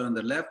them that are on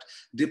the left,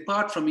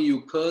 depart from me,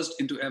 you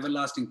cursed, into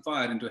everlasting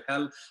fire, into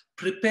hell,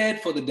 prepared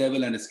for the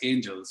devil and his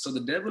angels. So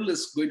the devil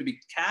is going to be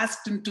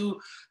cast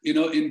into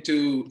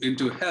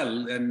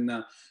hell. And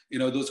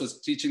those who are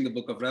teaching the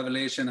book of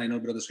Revelation, I know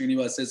Brother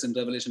Srinivas says in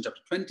Revelation chapter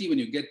 20, when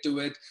you get to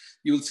it,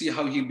 you'll see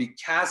how he'll be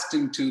cast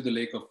into the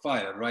lake of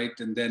fire, right?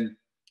 And then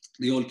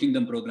the whole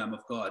kingdom program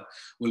of God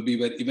will be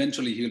where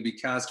eventually he'll be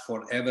cast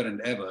forever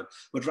and ever.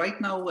 But right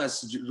now,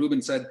 as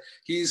Reuben said,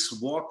 he's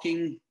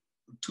walking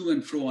to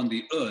and fro on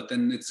the earth.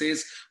 And it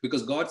says,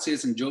 because God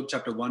says in Job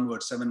chapter 1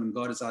 verse 7, when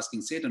God is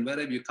asking Satan, where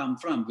have you come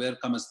from? Where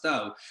comest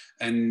thou?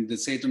 And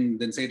Satan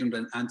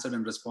answered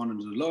and responded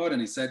to the Lord,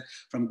 and he said,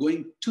 from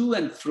going to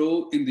and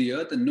fro in the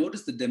earth. And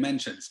notice the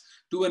dimensions.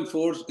 To and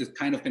fro is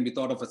kind of can be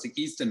thought of as the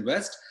east and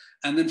west.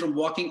 And then from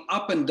walking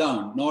up and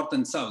down, north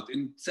and south.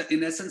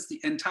 In essence,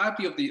 the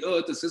entirety of the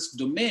earth is his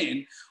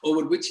domain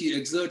over which he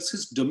exerts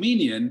his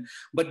dominion.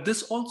 But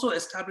this also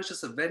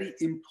establishes a very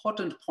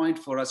important point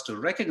for us to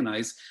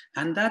recognize.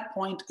 And that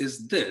point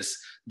is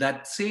this,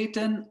 that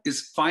Satan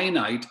is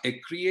finite, a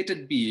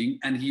created being,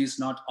 and he is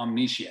not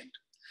omniscient.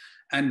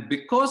 And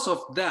because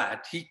of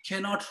that, he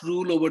cannot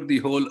rule over the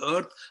whole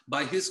earth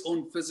by his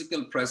own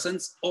physical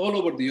presence all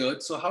over the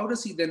earth. So how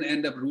does he then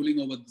end up ruling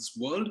over this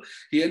world?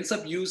 He ends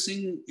up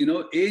using,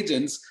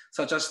 agents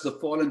such as the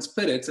fallen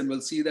spirits, and we'll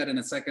see that in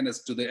a second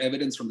as to the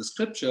evidence from the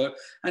scripture.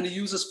 And he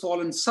uses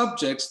fallen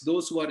subjects,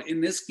 those who are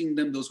in his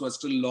kingdom, those who are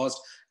still lost,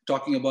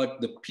 talking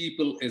about the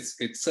people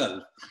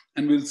itself.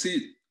 And we'll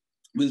see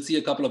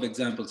a couple of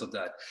examples of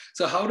that.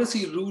 So how does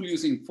he rule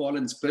using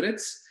fallen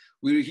spirits?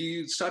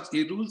 He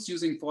rules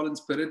using fallen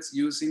spirits,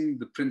 using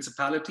the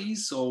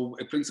principalities. So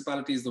a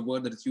principality is the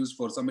word that is used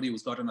for somebody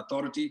who's got an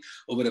authority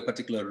over a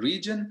particular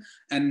region.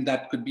 And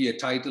that could be a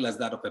title as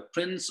that of a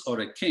prince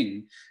or a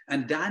king.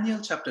 And Daniel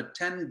chapter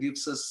 10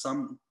 gives us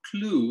some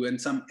clue and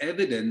some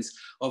evidence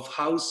of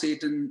how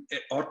Satan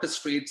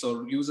orchestrates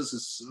or uses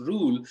his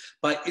rule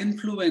by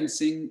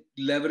influencing,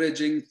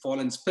 leveraging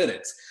fallen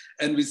spirits.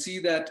 And we see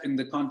that in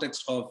the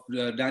context of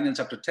Daniel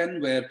chapter 10,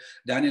 where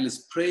Daniel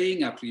is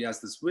praying after he has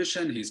this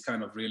vision. He's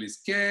kind of really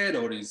scared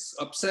or he's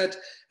upset,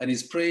 and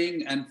he's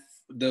praying, and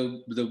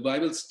the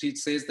Bible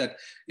says that,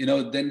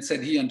 then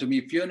said he unto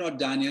me, fear not,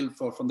 Daniel,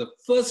 for from the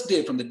first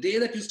day, from the day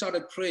that you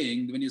started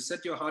praying, when you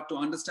set your heart to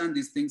understand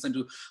these things and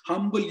to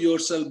humble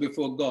yourself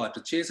before God,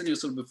 to chasten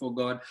yourself before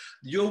God,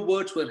 your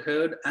words were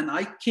heard, and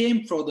I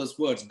came for those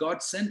words.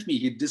 God sent me.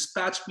 He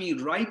dispatched me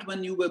right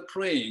when you were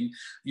praying.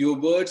 Your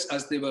words,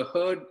 as they were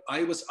heard,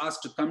 I was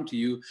asked to come to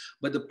you.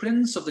 But the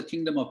prince of the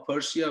kingdom of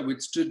Persia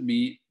withstood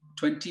me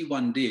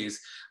 21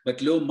 days.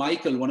 But lo,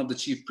 Michael, one of the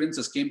chief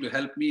princes, came to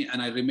help me,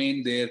 and I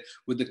remained there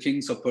with the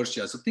kings of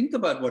Persia. So think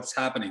about what's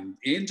happening.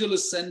 Angel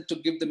is sent to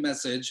give the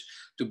message,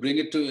 to bring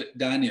it to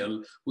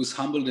Daniel, who's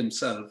humbled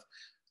himself.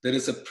 There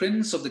is a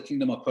prince of the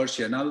kingdom of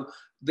Persia. Now,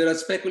 there are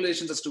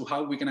speculations as to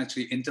how we can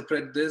actually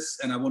interpret this,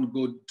 and I won't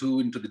go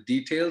too into the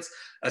details,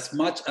 as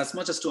much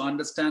as to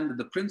understand that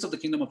the prince of the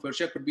kingdom of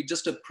Persia could be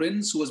just a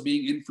prince who was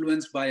being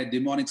influenced by a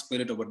demonic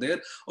spirit over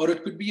there, or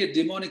it could be a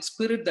demonic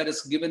spirit that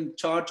is given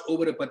charge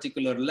over a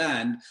particular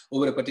land,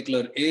 over a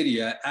particular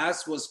area,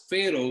 as was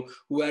Pharaoh,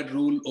 who had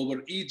rule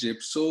over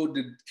Egypt. So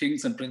did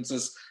kings and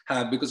princes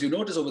have, because you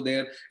notice over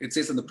there, it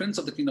says, "And the prince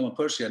of the kingdom of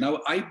Persia."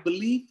 Now, I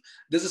believe,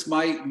 this is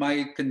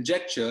my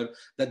conjecture,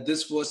 that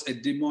this was a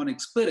demonic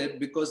spirit,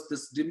 because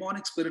this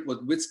demonic spirit was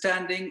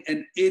withstanding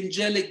an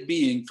angelic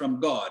being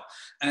from God.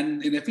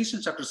 And in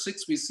Ephesians chapter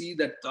 6, we see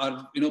that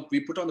we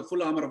put on the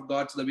full armor of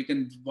God so that we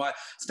can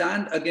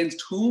stand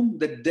against whom?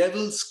 The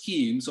devil's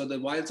schemes, or the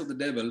wiles of the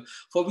devil.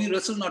 For we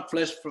wrestle not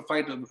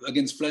fight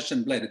against flesh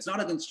and blood. It's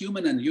not against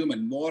human and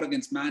human, war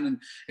against man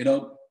and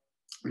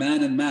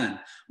man and man,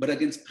 but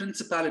against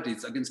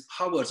principalities, against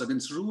powers,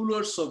 against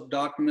rulers of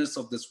darkness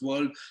of this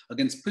world,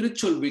 against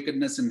spiritual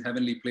wickedness in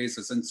heavenly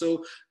places. And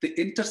so the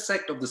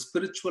intersect of the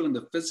spiritual and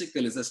the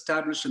physical is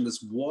established in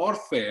this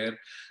warfare,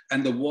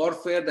 and the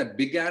warfare that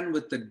began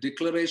with the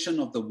declaration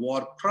of the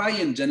war cry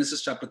in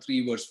Genesis chapter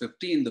 3, verse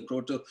 15, the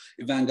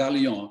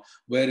Protoevangelion,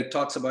 where it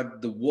talks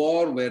about the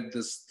war where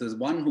this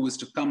one who is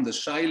to come, the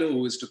Shiloh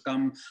who is to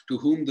come, to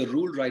whom the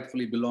rule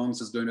rightfully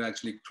belongs, is going to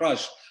actually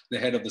crush the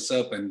head of the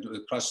serpent,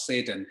 crush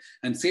Satan.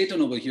 And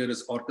Satan over here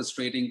is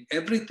orchestrating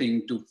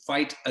everything to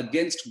fight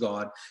against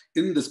God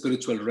in the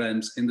spiritual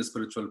realms, in the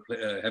spiritual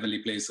heavenly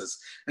places.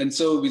 And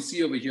so we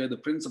see over here the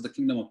prince of the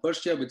kingdom of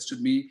Persia, which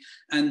stood me,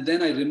 and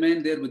then I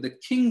remained there with the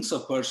kings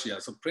of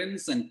Persia. So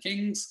prince and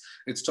kings,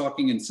 it's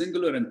talking in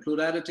singular and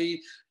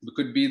plurality. It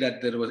could be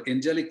that there were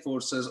angelic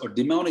forces or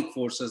demonic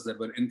forces that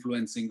were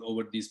influencing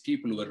over these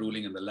people who were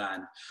ruling in the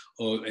land.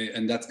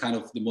 And that's kind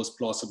of the most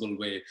plausible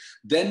way.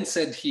 Then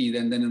said he,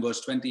 then in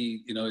verse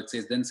 20, it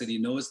says, then said he,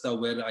 knowest thou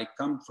where I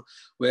come from?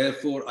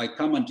 Wherefore I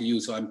come unto you.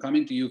 So I'm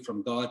coming to you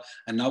from God,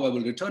 and now I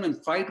will return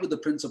and fight with the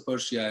prince of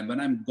Persia. And when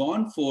I'm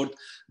gone forth,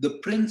 the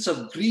prince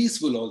of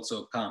Greece will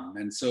also come.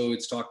 And so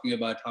it's talking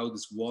about how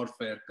this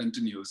warfare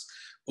continues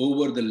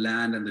over the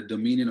land and the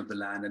dominion of the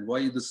land. And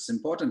why this is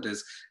important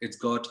is it's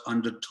got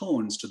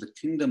undertones to the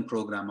kingdom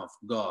program of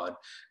God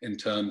in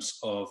terms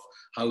of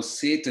how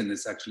Satan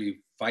is actually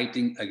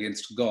fighting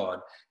against God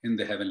in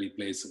the heavenly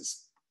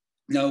places.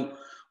 Now,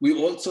 we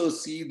also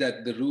see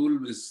that the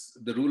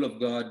rule of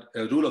God,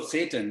 rule of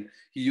Satan.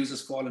 He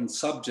uses fallen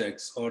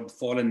subjects or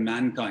fallen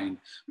mankind,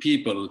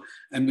 people.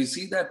 And we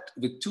see that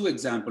with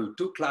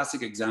two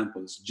classic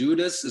examples.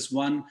 Judas is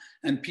one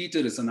and Peter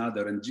is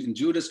another. And in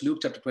Judas, Luke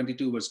chapter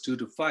 22, verse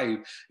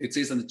 2-5, it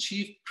says, and the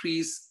chief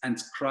priests and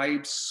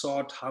scribes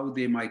sought how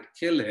they might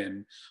kill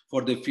him,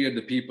 for they feared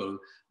the people.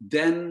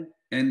 Then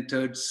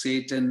entered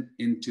Satan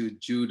into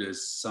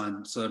Judas'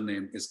 son,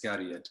 surnamed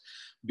Iscariot,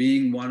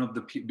 being of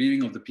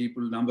the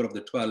people, number of the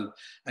 12,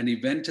 and he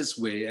went his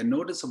way. And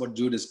notice what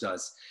Judas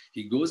does.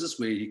 He goes his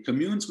way, he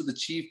communes with the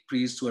chief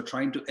priests who are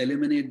trying to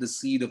eliminate the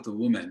seed of the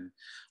woman,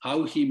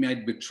 how he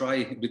might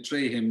betray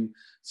him.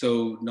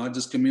 So not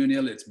just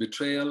communal, it's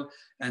betrayal.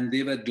 And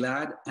they were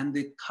glad, and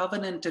they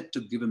covenanted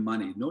to give him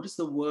money. Notice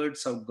the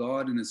words of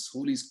God in his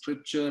holy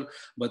scripture,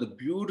 by the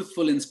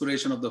beautiful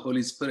inspiration of the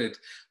Holy Spirit,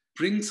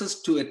 brings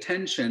us to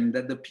attention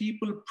that the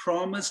people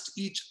promised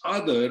each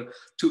other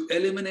to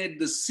eliminate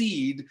the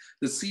seed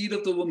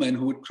of the woman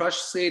who would crush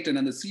Satan,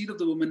 and the seed of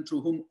the woman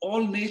through whom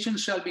all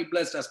nations shall be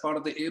blessed as part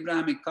of the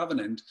Abrahamic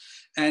covenant.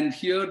 And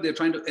here they're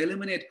trying to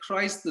eliminate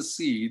Christ, the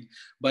seed,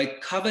 by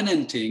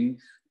covenanting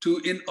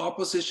in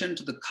opposition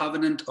to the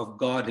covenant of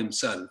God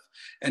himself.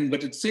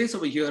 But it says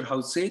over here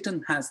how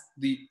Satan has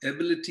the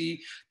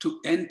ability to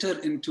enter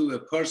into a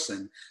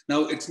person.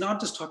 Now, it's not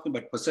just talking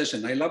about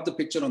possession. I love the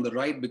picture on the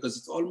right because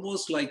it's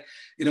almost like,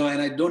 and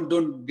I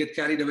don't get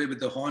carried away with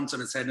the horns on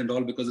his head and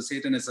all, because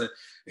Satan is an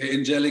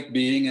angelic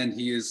being, and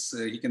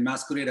he can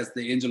masquerade as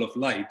the angel of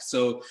light.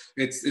 So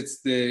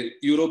it's the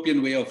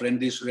European way of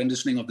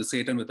renditioning of the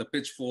Satan with a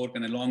pitchfork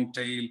and a long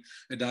tail,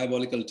 a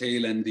diabolical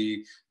tail, and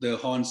the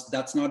horns.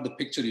 That's not the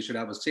picture you should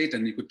have of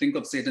Satan. You could think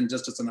of Satan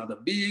just as another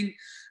being,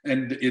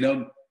 and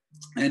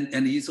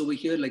he's over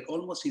here like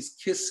almost he's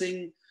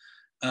kissing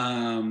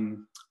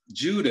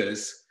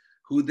Judas,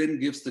 who then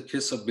gives the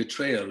kiss of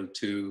betrayal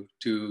to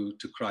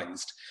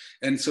Christ.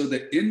 And so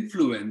the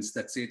influence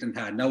that Satan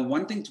had. Now,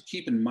 one thing to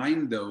keep in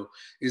mind, though,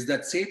 is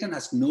that Satan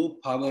has no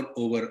power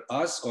over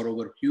us or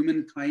over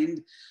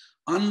humankind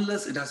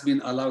unless it has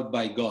been allowed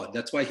by God.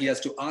 That's why he has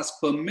to ask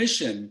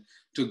permission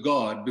to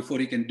God before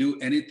he can do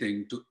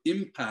anything to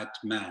impact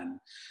man.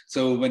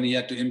 So when he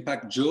had to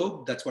impact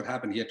Job, that's what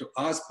happened. He had to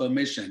ask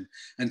permission.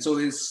 And so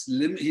he's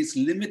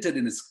limited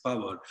in his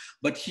power,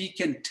 but he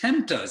can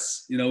tempt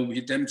us.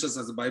 He tempts us,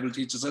 as the Bible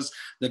teaches us,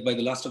 that by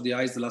the lust of the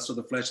eyes, the lust of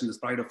the flesh, and the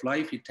pride of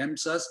life, he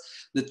tempts us.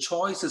 The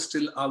choice is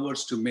still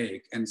ours to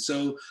make. And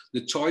so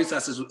the choice,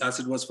 as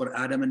it was for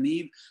Adam and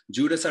Eve,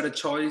 Judas had a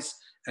choice.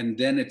 And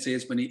then it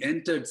says when he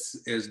entered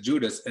as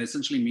Judas,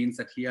 essentially means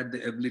that he had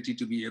the ability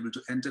to be able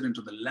to enter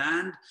into the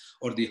land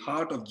or the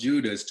heart of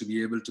Judas, to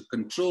be able to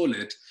control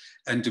it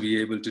and to be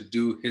able to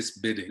do his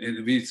bidding.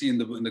 And we see in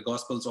the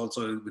Gospels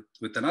also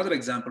with another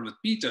example with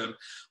Peter,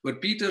 where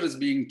Peter is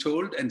being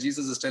told, and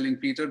Jesus is telling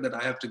Peter that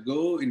I have to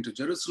go into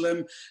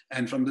Jerusalem.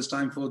 And from this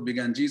time forth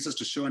began Jesus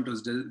to show unto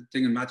his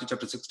thing in Matthew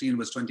chapter 16,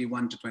 verse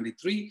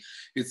 21-23.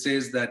 It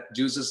says that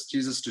Jesus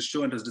to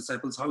show unto his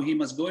disciples how he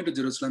must go into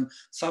Jerusalem,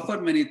 suffer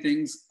many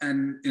things,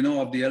 and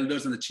of the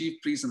elders and the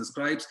chief priests and the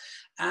scribes,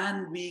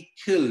 and be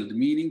killed,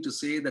 meaning to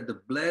say that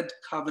the blood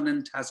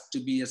covenant has to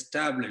be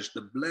established.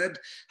 The blood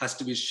has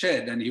to be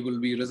shed, and he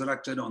will be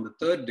resurrected on the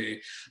third day.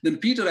 Then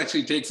Peter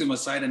actually takes him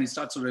aside and he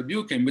starts to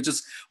rebuke him, which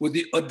is with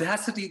the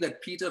audacity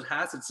that Peter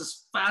has. It's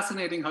just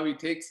fascinating how he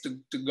takes to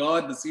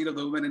God the seed of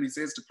the woman, and he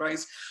says to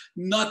Christ,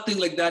 nothing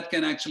like that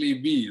can actually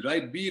be,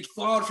 right? Be it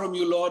far from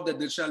you, Lord, that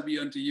this shall be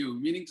unto you.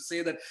 Meaning to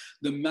say that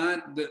the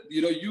man,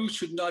 you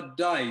should not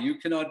die. You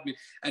cannot be.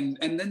 And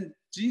then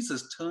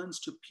Jesus turns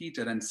to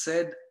Peter and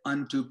said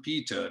unto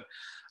Peter,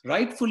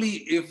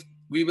 rightfully, if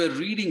we were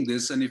reading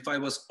this and if I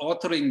was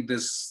authoring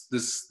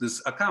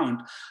this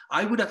account,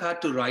 I would have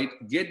had to write,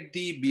 get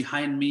thee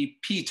behind me,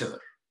 Peter.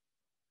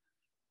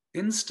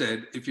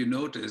 Instead, if you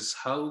notice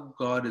how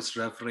God is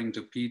referring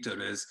to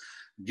Peter is,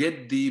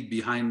 get thee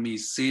behind me,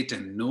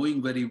 Satan,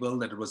 knowing very well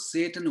that it was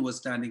Satan who was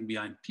standing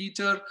behind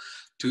Peter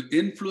to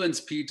influence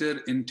Peter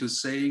into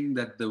saying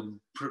that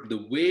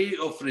the way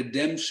of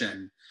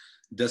redemption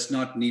does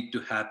not need to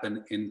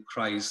happen in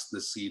Christ,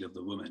 the seed of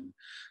the woman.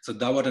 So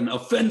thou art an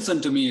offense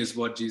unto me is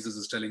what Jesus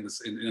is telling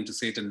this unto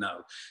Satan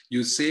now.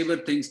 You savor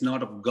things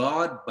not of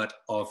God, but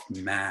of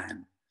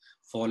man,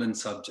 fallen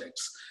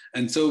subjects.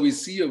 And so we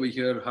see over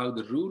here how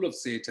the rule of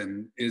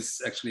Satan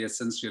is actually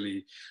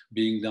essentially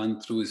being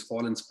done through his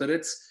fallen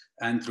spirits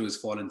and through his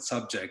fallen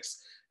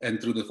subjects and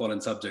through the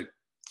fallen subject.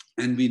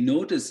 And we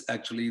notice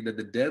actually that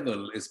the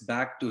devil is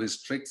back to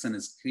his tricks and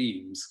his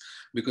schemes,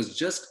 because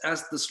just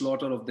as the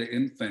slaughter of the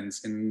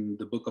infants in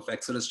the book of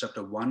Exodus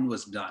chapter 1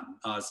 was done,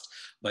 asked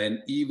by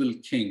an evil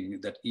king,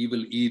 that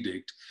evil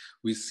edict,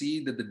 we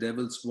see that the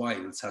devil's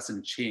wiles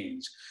hasn't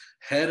changed.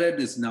 Herod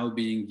is now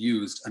being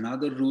used,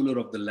 another ruler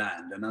of the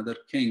land, another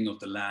king of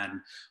the land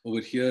over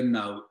here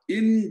now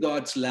in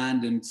God's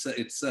land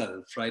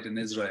itself, right, in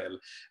Israel,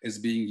 is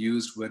being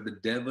used where the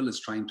devil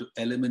is trying to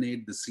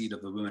eliminate the seed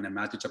of the woman. And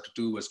Matthew chapter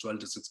 2, verse 12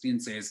 to 16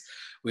 says,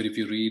 where if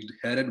you read,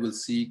 Herod will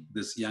seek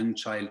this young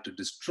child to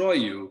destroy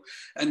you.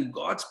 And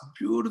God's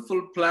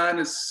beautiful plan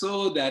is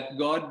so that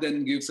God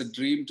then gives a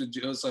dream to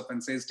Joseph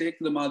and says, take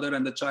the mother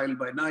and the child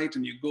by night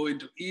and you go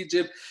into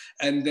Egypt,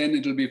 and then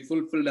it will be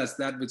fulfilled as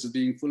that which is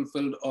being fulfilled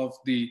of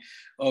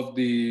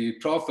the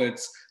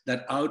prophets,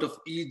 that out of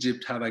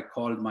Egypt have I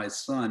called my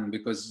son.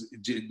 Because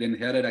then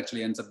Herod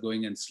actually ends up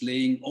going and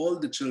slaying all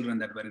the children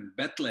that were in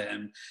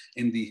Bethlehem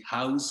in the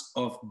house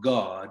of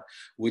God,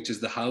 which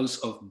is the house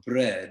of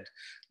bread.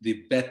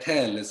 The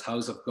Bethel is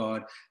house of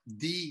God,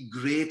 the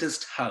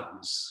greatest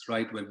house,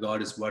 right, where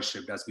God is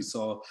worshipped, as we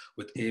saw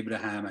with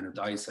Abraham and with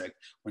Isaac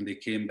when they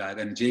came back,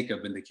 and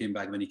Jacob when he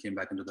came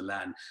back into the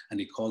land, and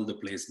he called the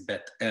place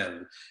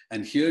Bethel.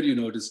 And here you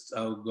notice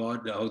how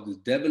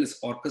the devil is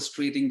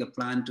orchestrating the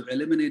plan to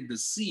eliminate the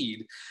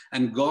seed,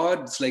 and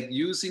God's like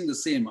using the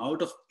same.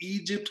 Out of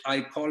Egypt I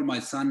call my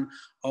son.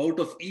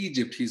 Out of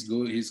Egypt he's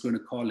going to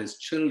call his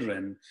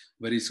children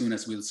very soon,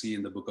 as we'll see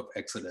in the book of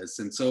Exodus.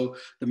 And so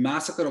the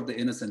massacre of the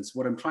innocents,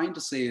 what I'm trying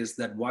to say is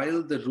that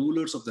while the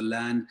rulers of the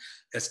land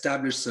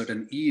established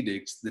certain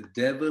edicts, the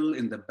devil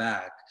in the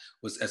back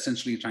was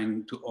essentially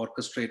trying to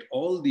orchestrate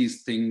all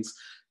these things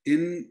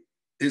in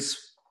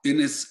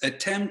his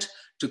attempt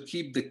to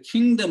keep the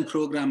kingdom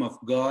program of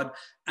God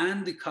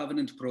and the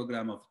covenant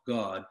program of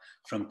God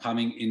from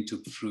coming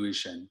into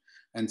fruition.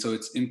 And so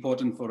it's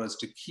important for us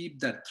to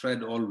keep that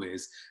thread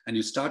always. And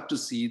you start to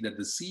see that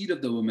the seed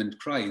of the woman,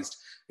 Christ,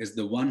 is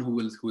the one who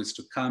is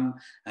to come,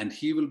 and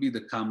he will be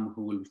the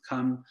who will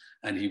come,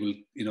 and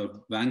he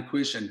will,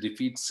 vanquish and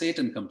defeat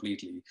Satan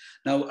completely.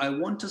 Now, I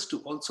want us to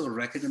also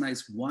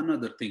recognize one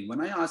other thing. When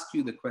I ask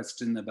you the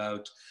question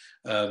about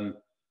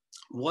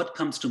what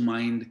comes to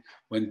mind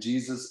when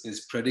Jesus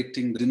is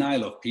predicting the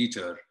denial of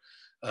Peter,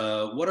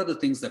 what are the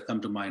things that come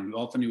to mind?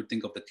 Often you would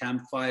think of the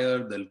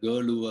campfire, the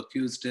girl who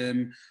accused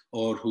him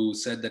or who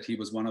said that he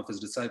was one of his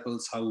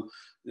disciples, how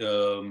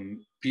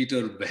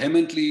Peter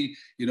vehemently,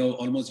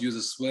 almost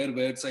uses swear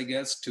words, I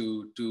guess,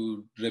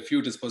 to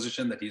refute his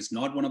position that he's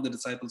not one of the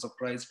disciples of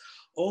Christ.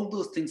 All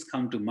those things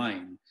come to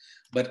mind.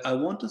 But I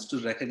want us to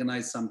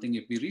recognize something.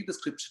 If we read the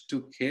scripture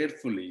too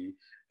carefully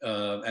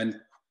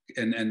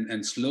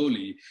and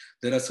slowly,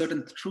 there are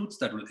certain truths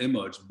that will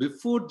emerge.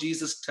 Before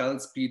Jesus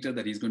tells Peter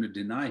that he's going to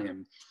deny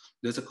him,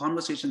 there's a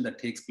conversation that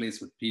takes place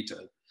with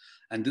Peter.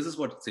 And this is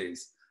what it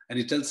says. And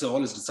he tells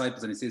all his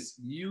disciples, and he says,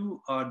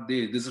 you are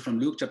they. This is from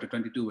Luke chapter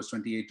 22, verse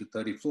 28 to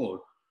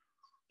 34.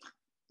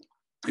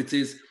 It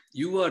says,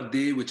 you are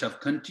they which have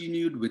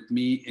continued with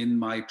me in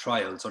my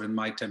trials or in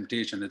my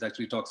temptation. It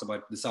actually talks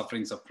about the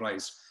sufferings of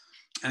Christ.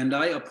 And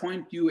I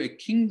appoint you a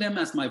kingdom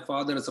as my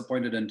Father has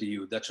appointed unto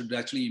you. That should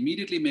actually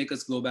immediately make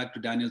us go back to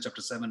Daniel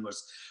chapter 7,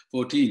 verse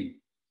 14,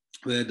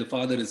 where the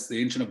Father is,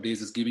 the Ancient of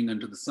Days is giving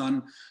unto the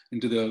Son,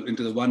 into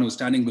the one who's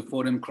standing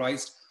before him,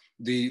 Christ,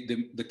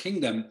 the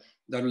kingdom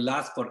that will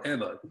last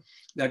forever,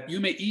 that you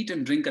may eat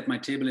and drink at my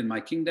table in my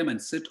kingdom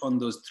and sit on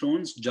those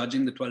thrones,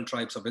 judging the 12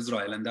 tribes of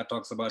Israel. And that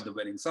talks about the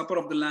wedding supper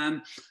of the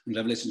Lamb. In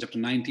Revelation chapter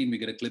 19, we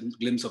get a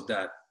glimpse of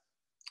that.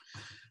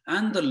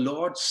 And the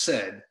Lord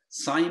said,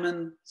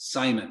 Simon,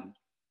 Simon.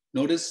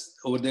 Notice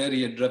over there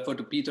he had referred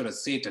to Peter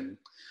as Satan.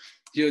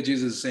 Here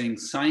Jesus is saying,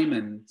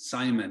 Simon,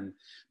 Simon,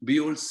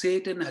 behold,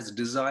 Satan has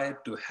desired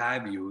to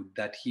have you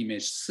that he may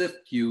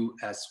sift you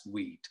as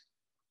wheat.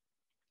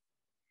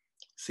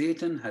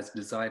 Satan has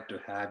desired to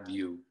have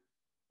you.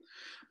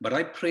 But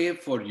I pray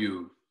for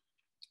you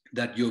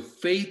that your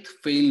faith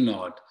fail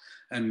not.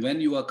 And when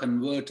you are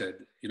converted,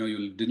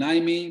 you'll deny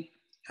me,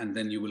 and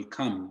then you will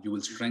come, you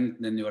will strengthen,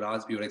 then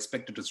you're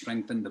expected to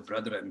strengthen the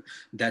brethren,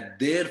 that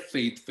their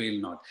faith fail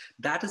not.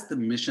 That is the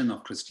mission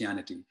of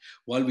Christianity.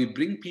 While we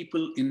bring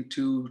people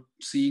into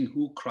seeing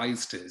who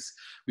Christ is,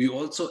 we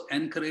also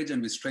encourage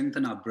and we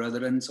strengthen our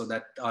brethren so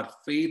that our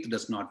faith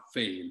does not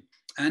fail.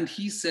 And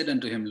he said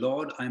unto him,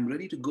 Lord, I am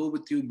ready to go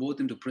with you both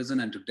into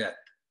prison and to death.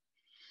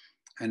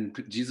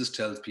 And Jesus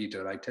tells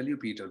Peter, I tell you,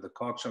 Peter, the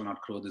cock shall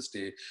not crow this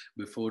day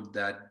before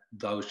that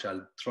thou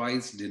shalt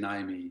thrice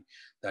deny me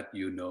that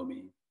you know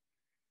me.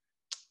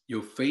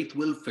 Your faith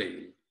will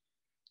fail,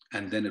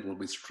 and then it will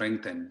be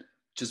strengthened.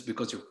 Just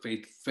because your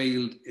faith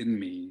failed in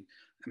me,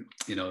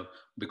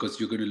 because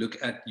you're going to look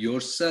at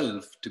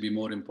yourself to be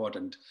more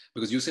important.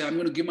 Because you say, I'm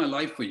going to give my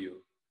life for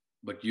you,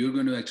 but you're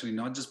going to actually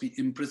not just be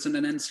imprisoned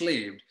and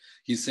enslaved.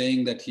 He's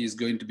saying that he's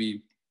going to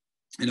be,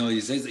 he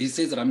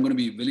says that I'm going to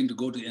be willing to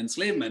go to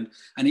enslavement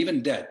and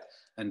even death.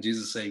 And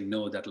Jesus is saying,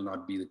 no, that will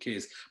not be the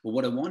case. But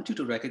what I want you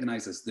to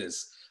recognize is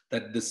this,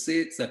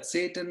 that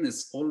Satan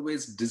is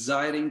always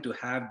desiring to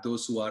have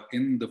those who are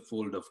in the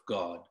fold of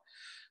God,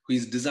 who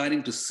is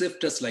desiring to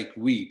sift us like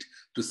wheat.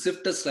 To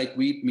sift us like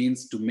wheat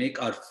means to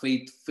make our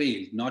faith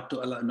fail, not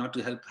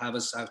to help have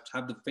us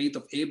have the faith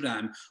of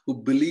Abraham, who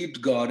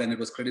believed God and it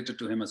was credited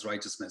to him as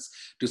righteousness.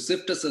 To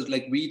sift us as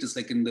like wheat is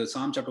like in the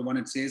Psalm chapter 1,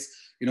 it says,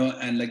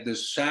 and like the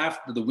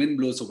shaft that the wind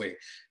blows away.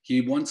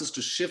 He wants us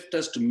to shift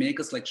us, to make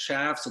us like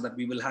shafts so that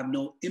we will have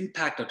no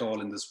impact at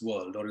all in this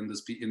world or in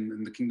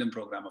the kingdom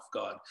program of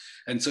God.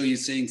 And so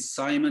he's saying,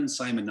 Simon,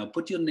 Simon, now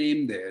put your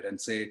name there and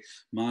say,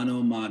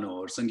 Mano, Mano,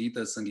 or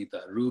Sangeeta,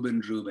 Sangeeta,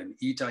 Reuben, Reuben,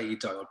 Ita,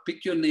 Ita, or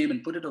pick your name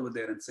and put it over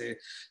there and say,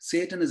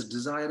 Satan is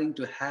desiring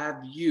to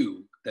have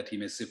you that he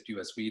may sift you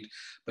as wheat.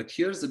 But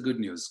here's the good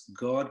news.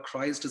 God,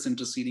 Christ is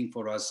interceding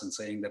for us and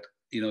saying that,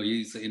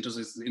 he's the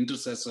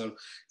intercessor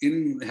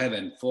in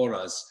heaven for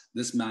us,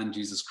 this man,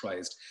 Jesus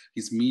Christ.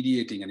 He's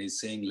mediating and he's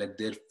saying, let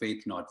their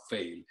faith not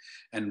fail.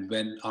 And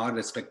when our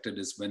respected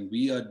is, when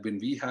we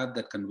have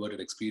that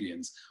converted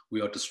experience, we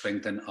ought to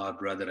strengthen our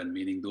brethren,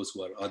 meaning those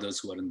who are others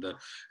who are in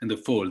the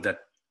fold, that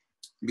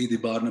be the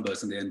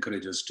Barnabas and the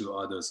encouragers to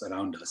others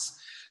around us.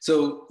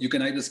 So you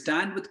can either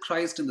stand with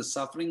Christ in the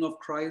suffering of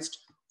Christ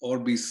or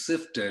be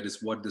sifted,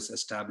 is what this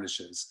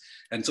establishes.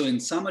 And so in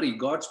summary,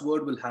 God's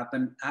word will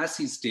happen as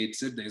he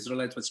states it. The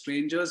Israelites were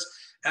strangers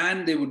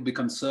and they would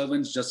become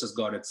servants, just as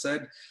God had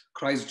said.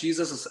 Christ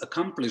Jesus has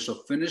accomplished or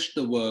finished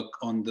the work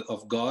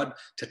of God.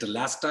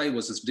 Tetelestai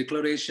was his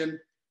declaration.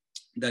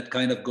 That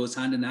kind of goes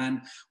hand in hand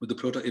with the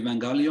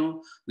Protoevangelion,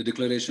 the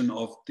declaration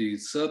of the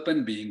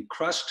serpent being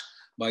crushed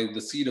by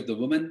the seed of the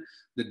woman.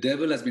 The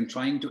devil has been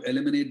trying to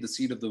eliminate the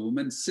seed of the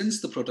woman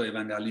since the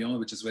Protoevangelion,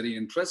 which is very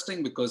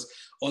interesting because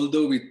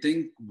although we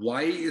think,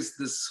 why is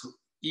this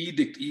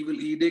edict, evil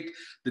edict,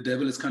 the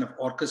devil is kind of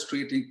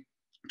orchestrating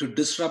to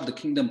disrupt the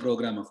kingdom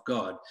program of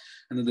God.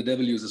 And then the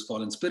devil uses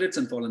fallen spirits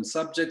and fallen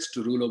subjects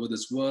to rule over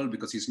this world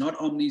because he's not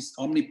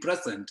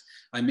omnipresent.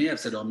 I may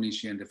have said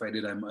omniscient. If I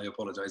did, I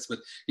apologize. But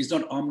he's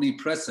not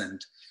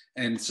omnipresent.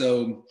 And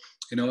so,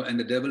 and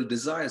the devil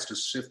desires to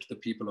shift the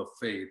people of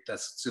faith,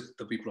 shift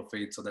the people of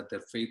faith so that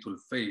their faith will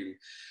fail.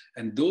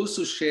 And those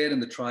who share in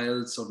the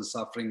trials or the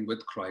suffering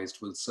with Christ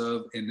will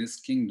serve in his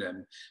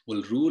kingdom,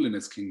 will rule in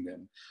his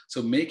kingdom.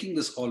 So making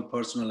this all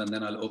personal, and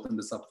then I'll open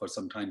this up for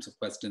some times of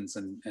questions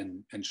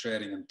and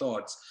sharing and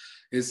thoughts,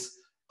 is,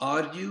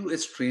 are you a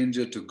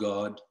stranger to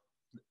God?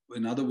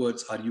 In other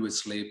words, are you a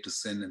slave to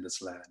sin in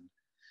this land?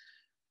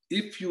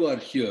 If you are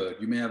here,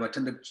 you may have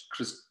attended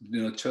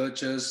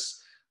churches,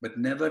 but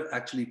never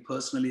actually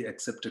personally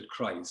accepted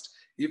Christ.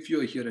 If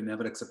you're here and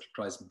never accepted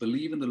Christ,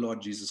 believe in the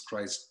Lord Jesus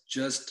Christ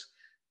just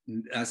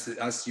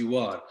as you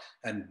are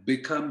and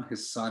become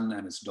his son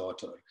and his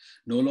daughter.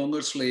 No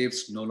longer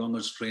slaves, no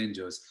longer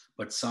strangers,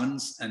 but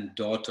sons and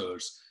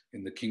daughters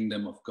in the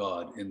kingdom of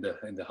God, in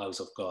the house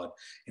of God,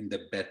 in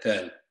the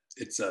Bethel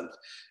itself.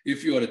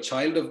 If you are a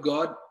child of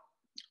God,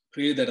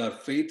 pray that our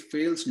faith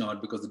fails not,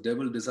 because the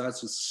devil desires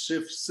to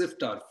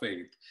sift our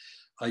faith.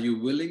 Are you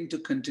willing to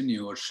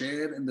continue or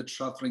share in the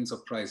sufferings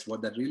of Christ?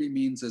 What that really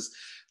means is,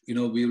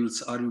 are we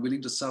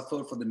willing to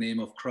suffer for the name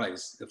of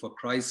Christ, for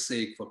Christ's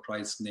sake, for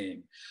Christ's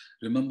name?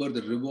 Remember,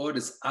 the reward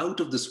is out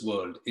of this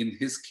world in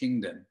his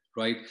kingdom,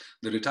 right?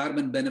 The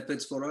retirement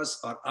benefits for us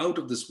are out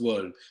of this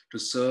world to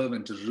serve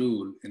and to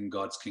rule in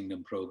God's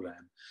kingdom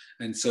program.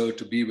 And so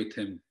to be with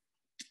him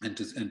and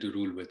to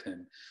rule with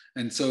him.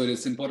 And so it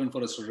is important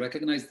for us to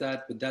recognize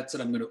that. With that said,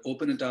 I'm going to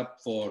open it up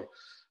for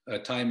a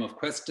time of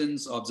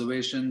questions,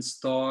 observations,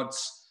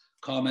 thoughts,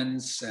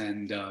 comments,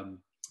 and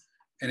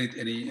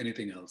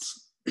anything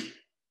else.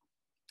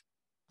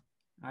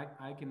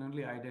 I can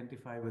only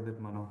identify with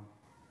it, Mano.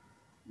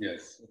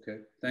 Yes.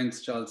 Okay.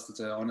 Thanks, Charles. It's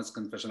an honest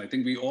confession. I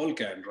think we all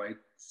can, right?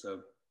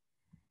 So,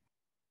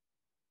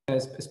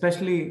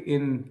 especially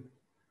in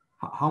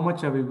how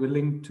much are we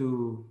willing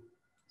to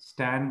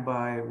stand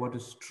by what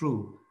is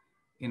true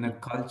in a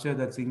culture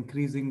that's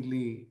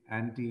increasingly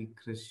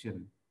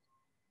anti-Christian?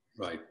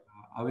 Right.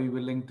 Are we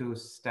willing to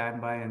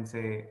stand by and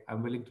say,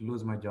 I'm willing to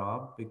lose my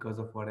job because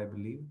of what I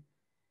believe,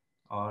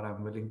 or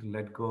I'm willing to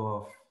let go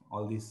of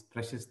all these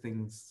precious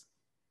things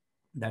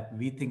that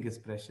we think is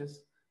precious.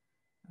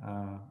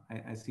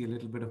 I see a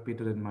little bit of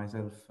Peter in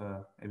myself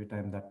every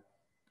time that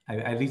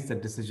I reach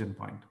that decision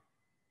point.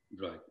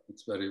 Right.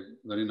 It's very,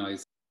 very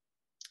nice.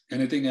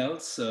 Anything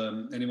else?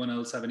 Anyone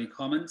else have any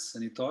comments,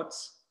 any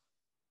thoughts?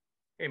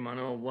 Hey,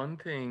 Mano, one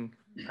thing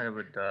I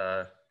would,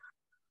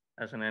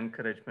 as an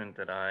encouragement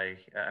that I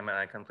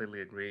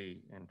completely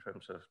agree in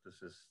terms of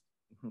this is,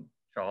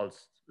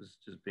 Charles is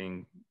just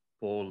being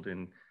bold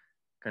in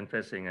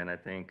confessing, and I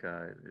think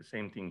the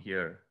same thing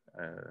here,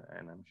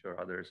 and I'm sure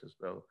others as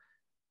well.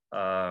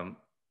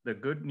 The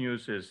good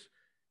news is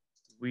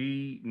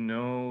we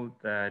know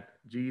that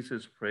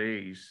Jesus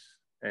prays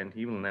and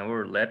he will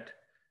never let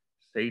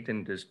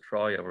Satan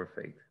destroy our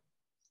faith.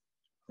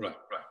 Right.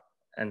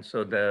 And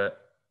so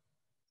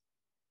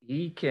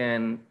he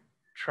can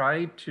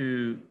try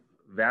to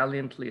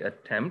valiantly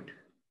attempt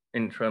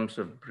in terms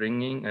of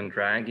bringing and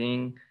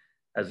dragging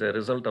as a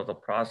result of the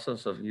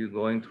process of you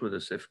going through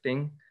the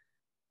sifting.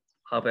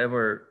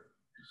 However,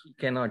 he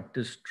cannot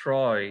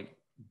destroy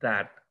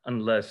that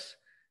unless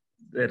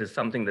there is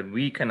something that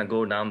we kind of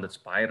go down the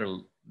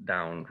spiral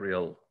down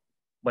real.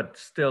 But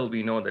still,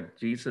 we know that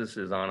Jesus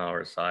is on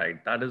our side.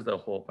 That is the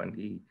hope.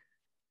 And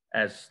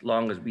as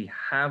long as we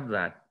have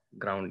that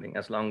grounding,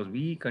 as long as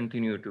we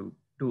continue to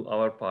do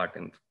our part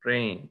in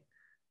praying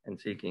and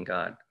seeking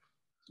God,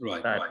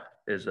 that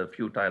is a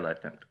futile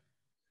attempt.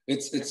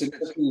 It's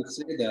interesting to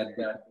say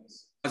that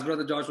as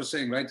Brother Josh was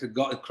saying, right?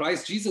 God,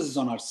 Christ Jesus is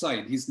on our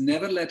side. He's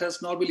never let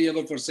us, nor will he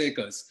ever forsake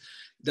us.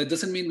 That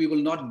doesn't mean we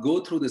will not go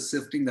through the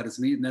sifting that is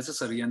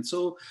necessary. And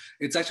so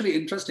it's actually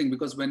interesting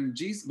because when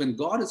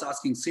God is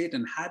asking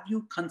Satan, have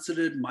you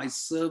considered my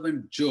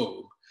servant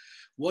Job?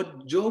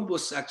 What Job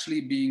was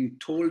actually being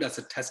told as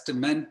a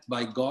testament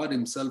by God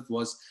himself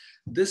was,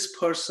 this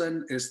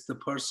person is the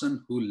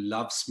person who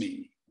loves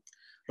me.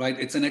 Right?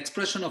 It's an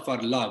expression of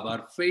our love.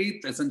 Our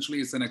faith essentially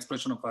is an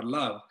expression of our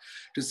love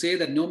to say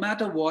that no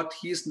matter what,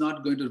 he's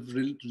not going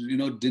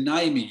to,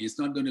 deny me. He's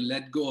not going to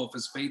let go of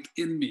his faith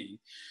in me.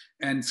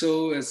 And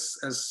so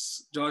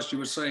as Josh, you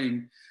were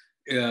saying,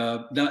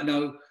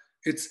 now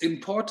it's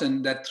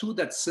important that through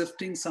that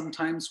sifting,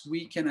 sometimes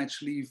we can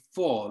actually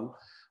fall,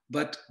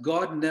 but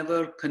God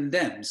never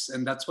condemns.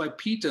 And that's why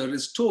Peter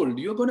is told,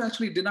 you're going to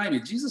actually deny me.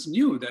 Jesus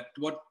knew that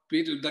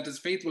that his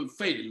faith will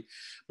fail.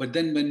 But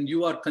then when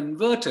you are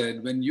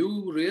converted, when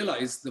you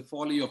realize the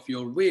folly of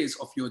your ways,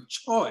 of your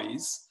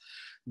choice,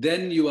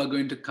 then you are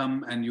going to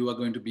come and you are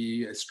going to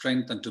be a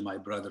strength unto my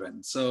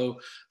brethren. So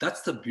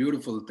that's the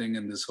beautiful thing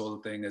in this whole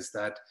thing, is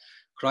that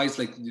Christ,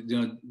 like,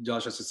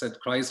 Josh, as you said,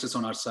 Christ is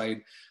on our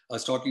side. I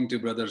was talking to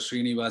Brother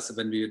Srinivas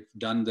when we had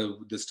done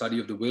the study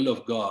of the will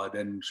of God,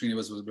 and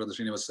Brother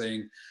Srinivas was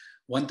saying,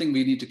 one thing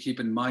we need to keep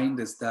in mind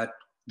is that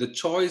the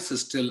choice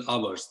is still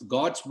ours.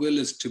 God's will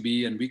is to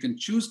be, and we can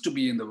choose to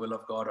be in the will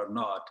of God or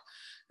not.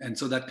 And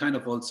so that kind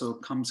of also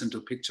comes into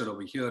picture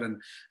over here.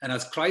 And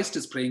as Christ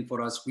is praying for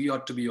us, we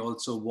ought to be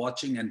also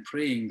watching and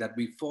praying that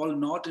we fall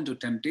not into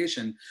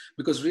temptation,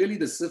 because really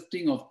the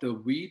sifting of the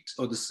wheat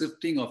or the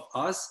sifting of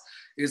us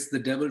is the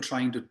devil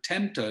trying to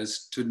tempt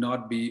us to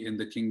not be in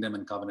the kingdom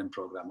and covenant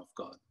program of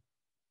God.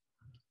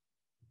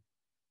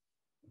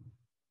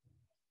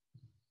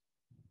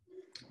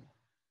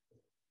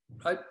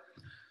 Right.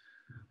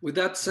 With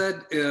that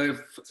said,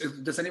 if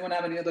does anyone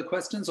have any other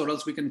questions, or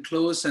else we can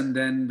close, and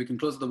then we can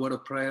close the word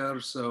of prayer.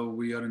 So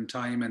we are in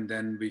time, and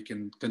then we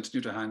can continue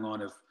to hang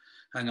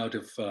out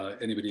if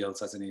anybody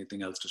else has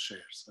anything else to share.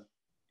 So.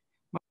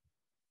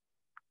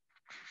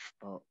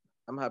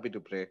 I'm happy to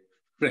pray.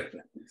 Pray.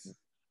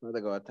 Father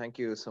God, thank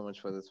you so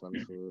much for this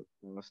wonderful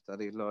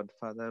study, Lord.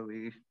 Father,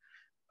 we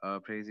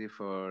praise you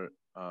for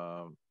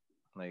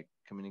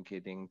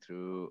communicating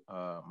through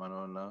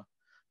Manona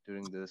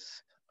during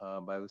this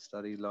Bible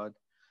study, Lord.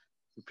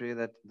 We pray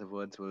that the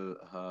words will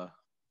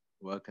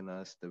work in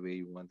us the way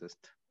you want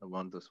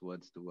those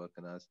words to work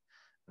in us.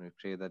 And we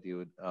pray that you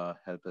would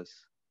help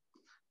us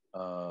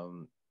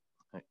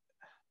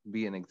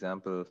be an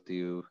example to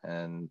you,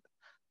 and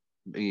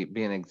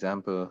be an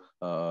example,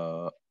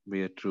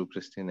 be a true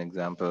Christian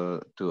example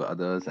to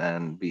others,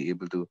 and be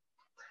able to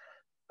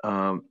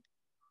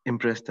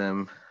impress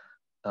them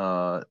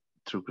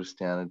through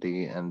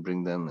Christianity and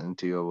bring them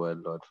into your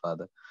word, Lord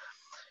Father.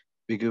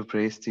 We give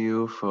praise to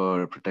you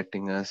for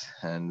protecting us,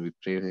 and we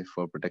pray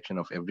for protection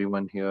of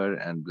everyone here,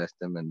 and bless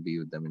them and be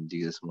with them in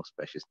Jesus' most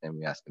precious name.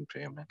 We ask and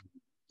pray, amen.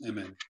 Amen.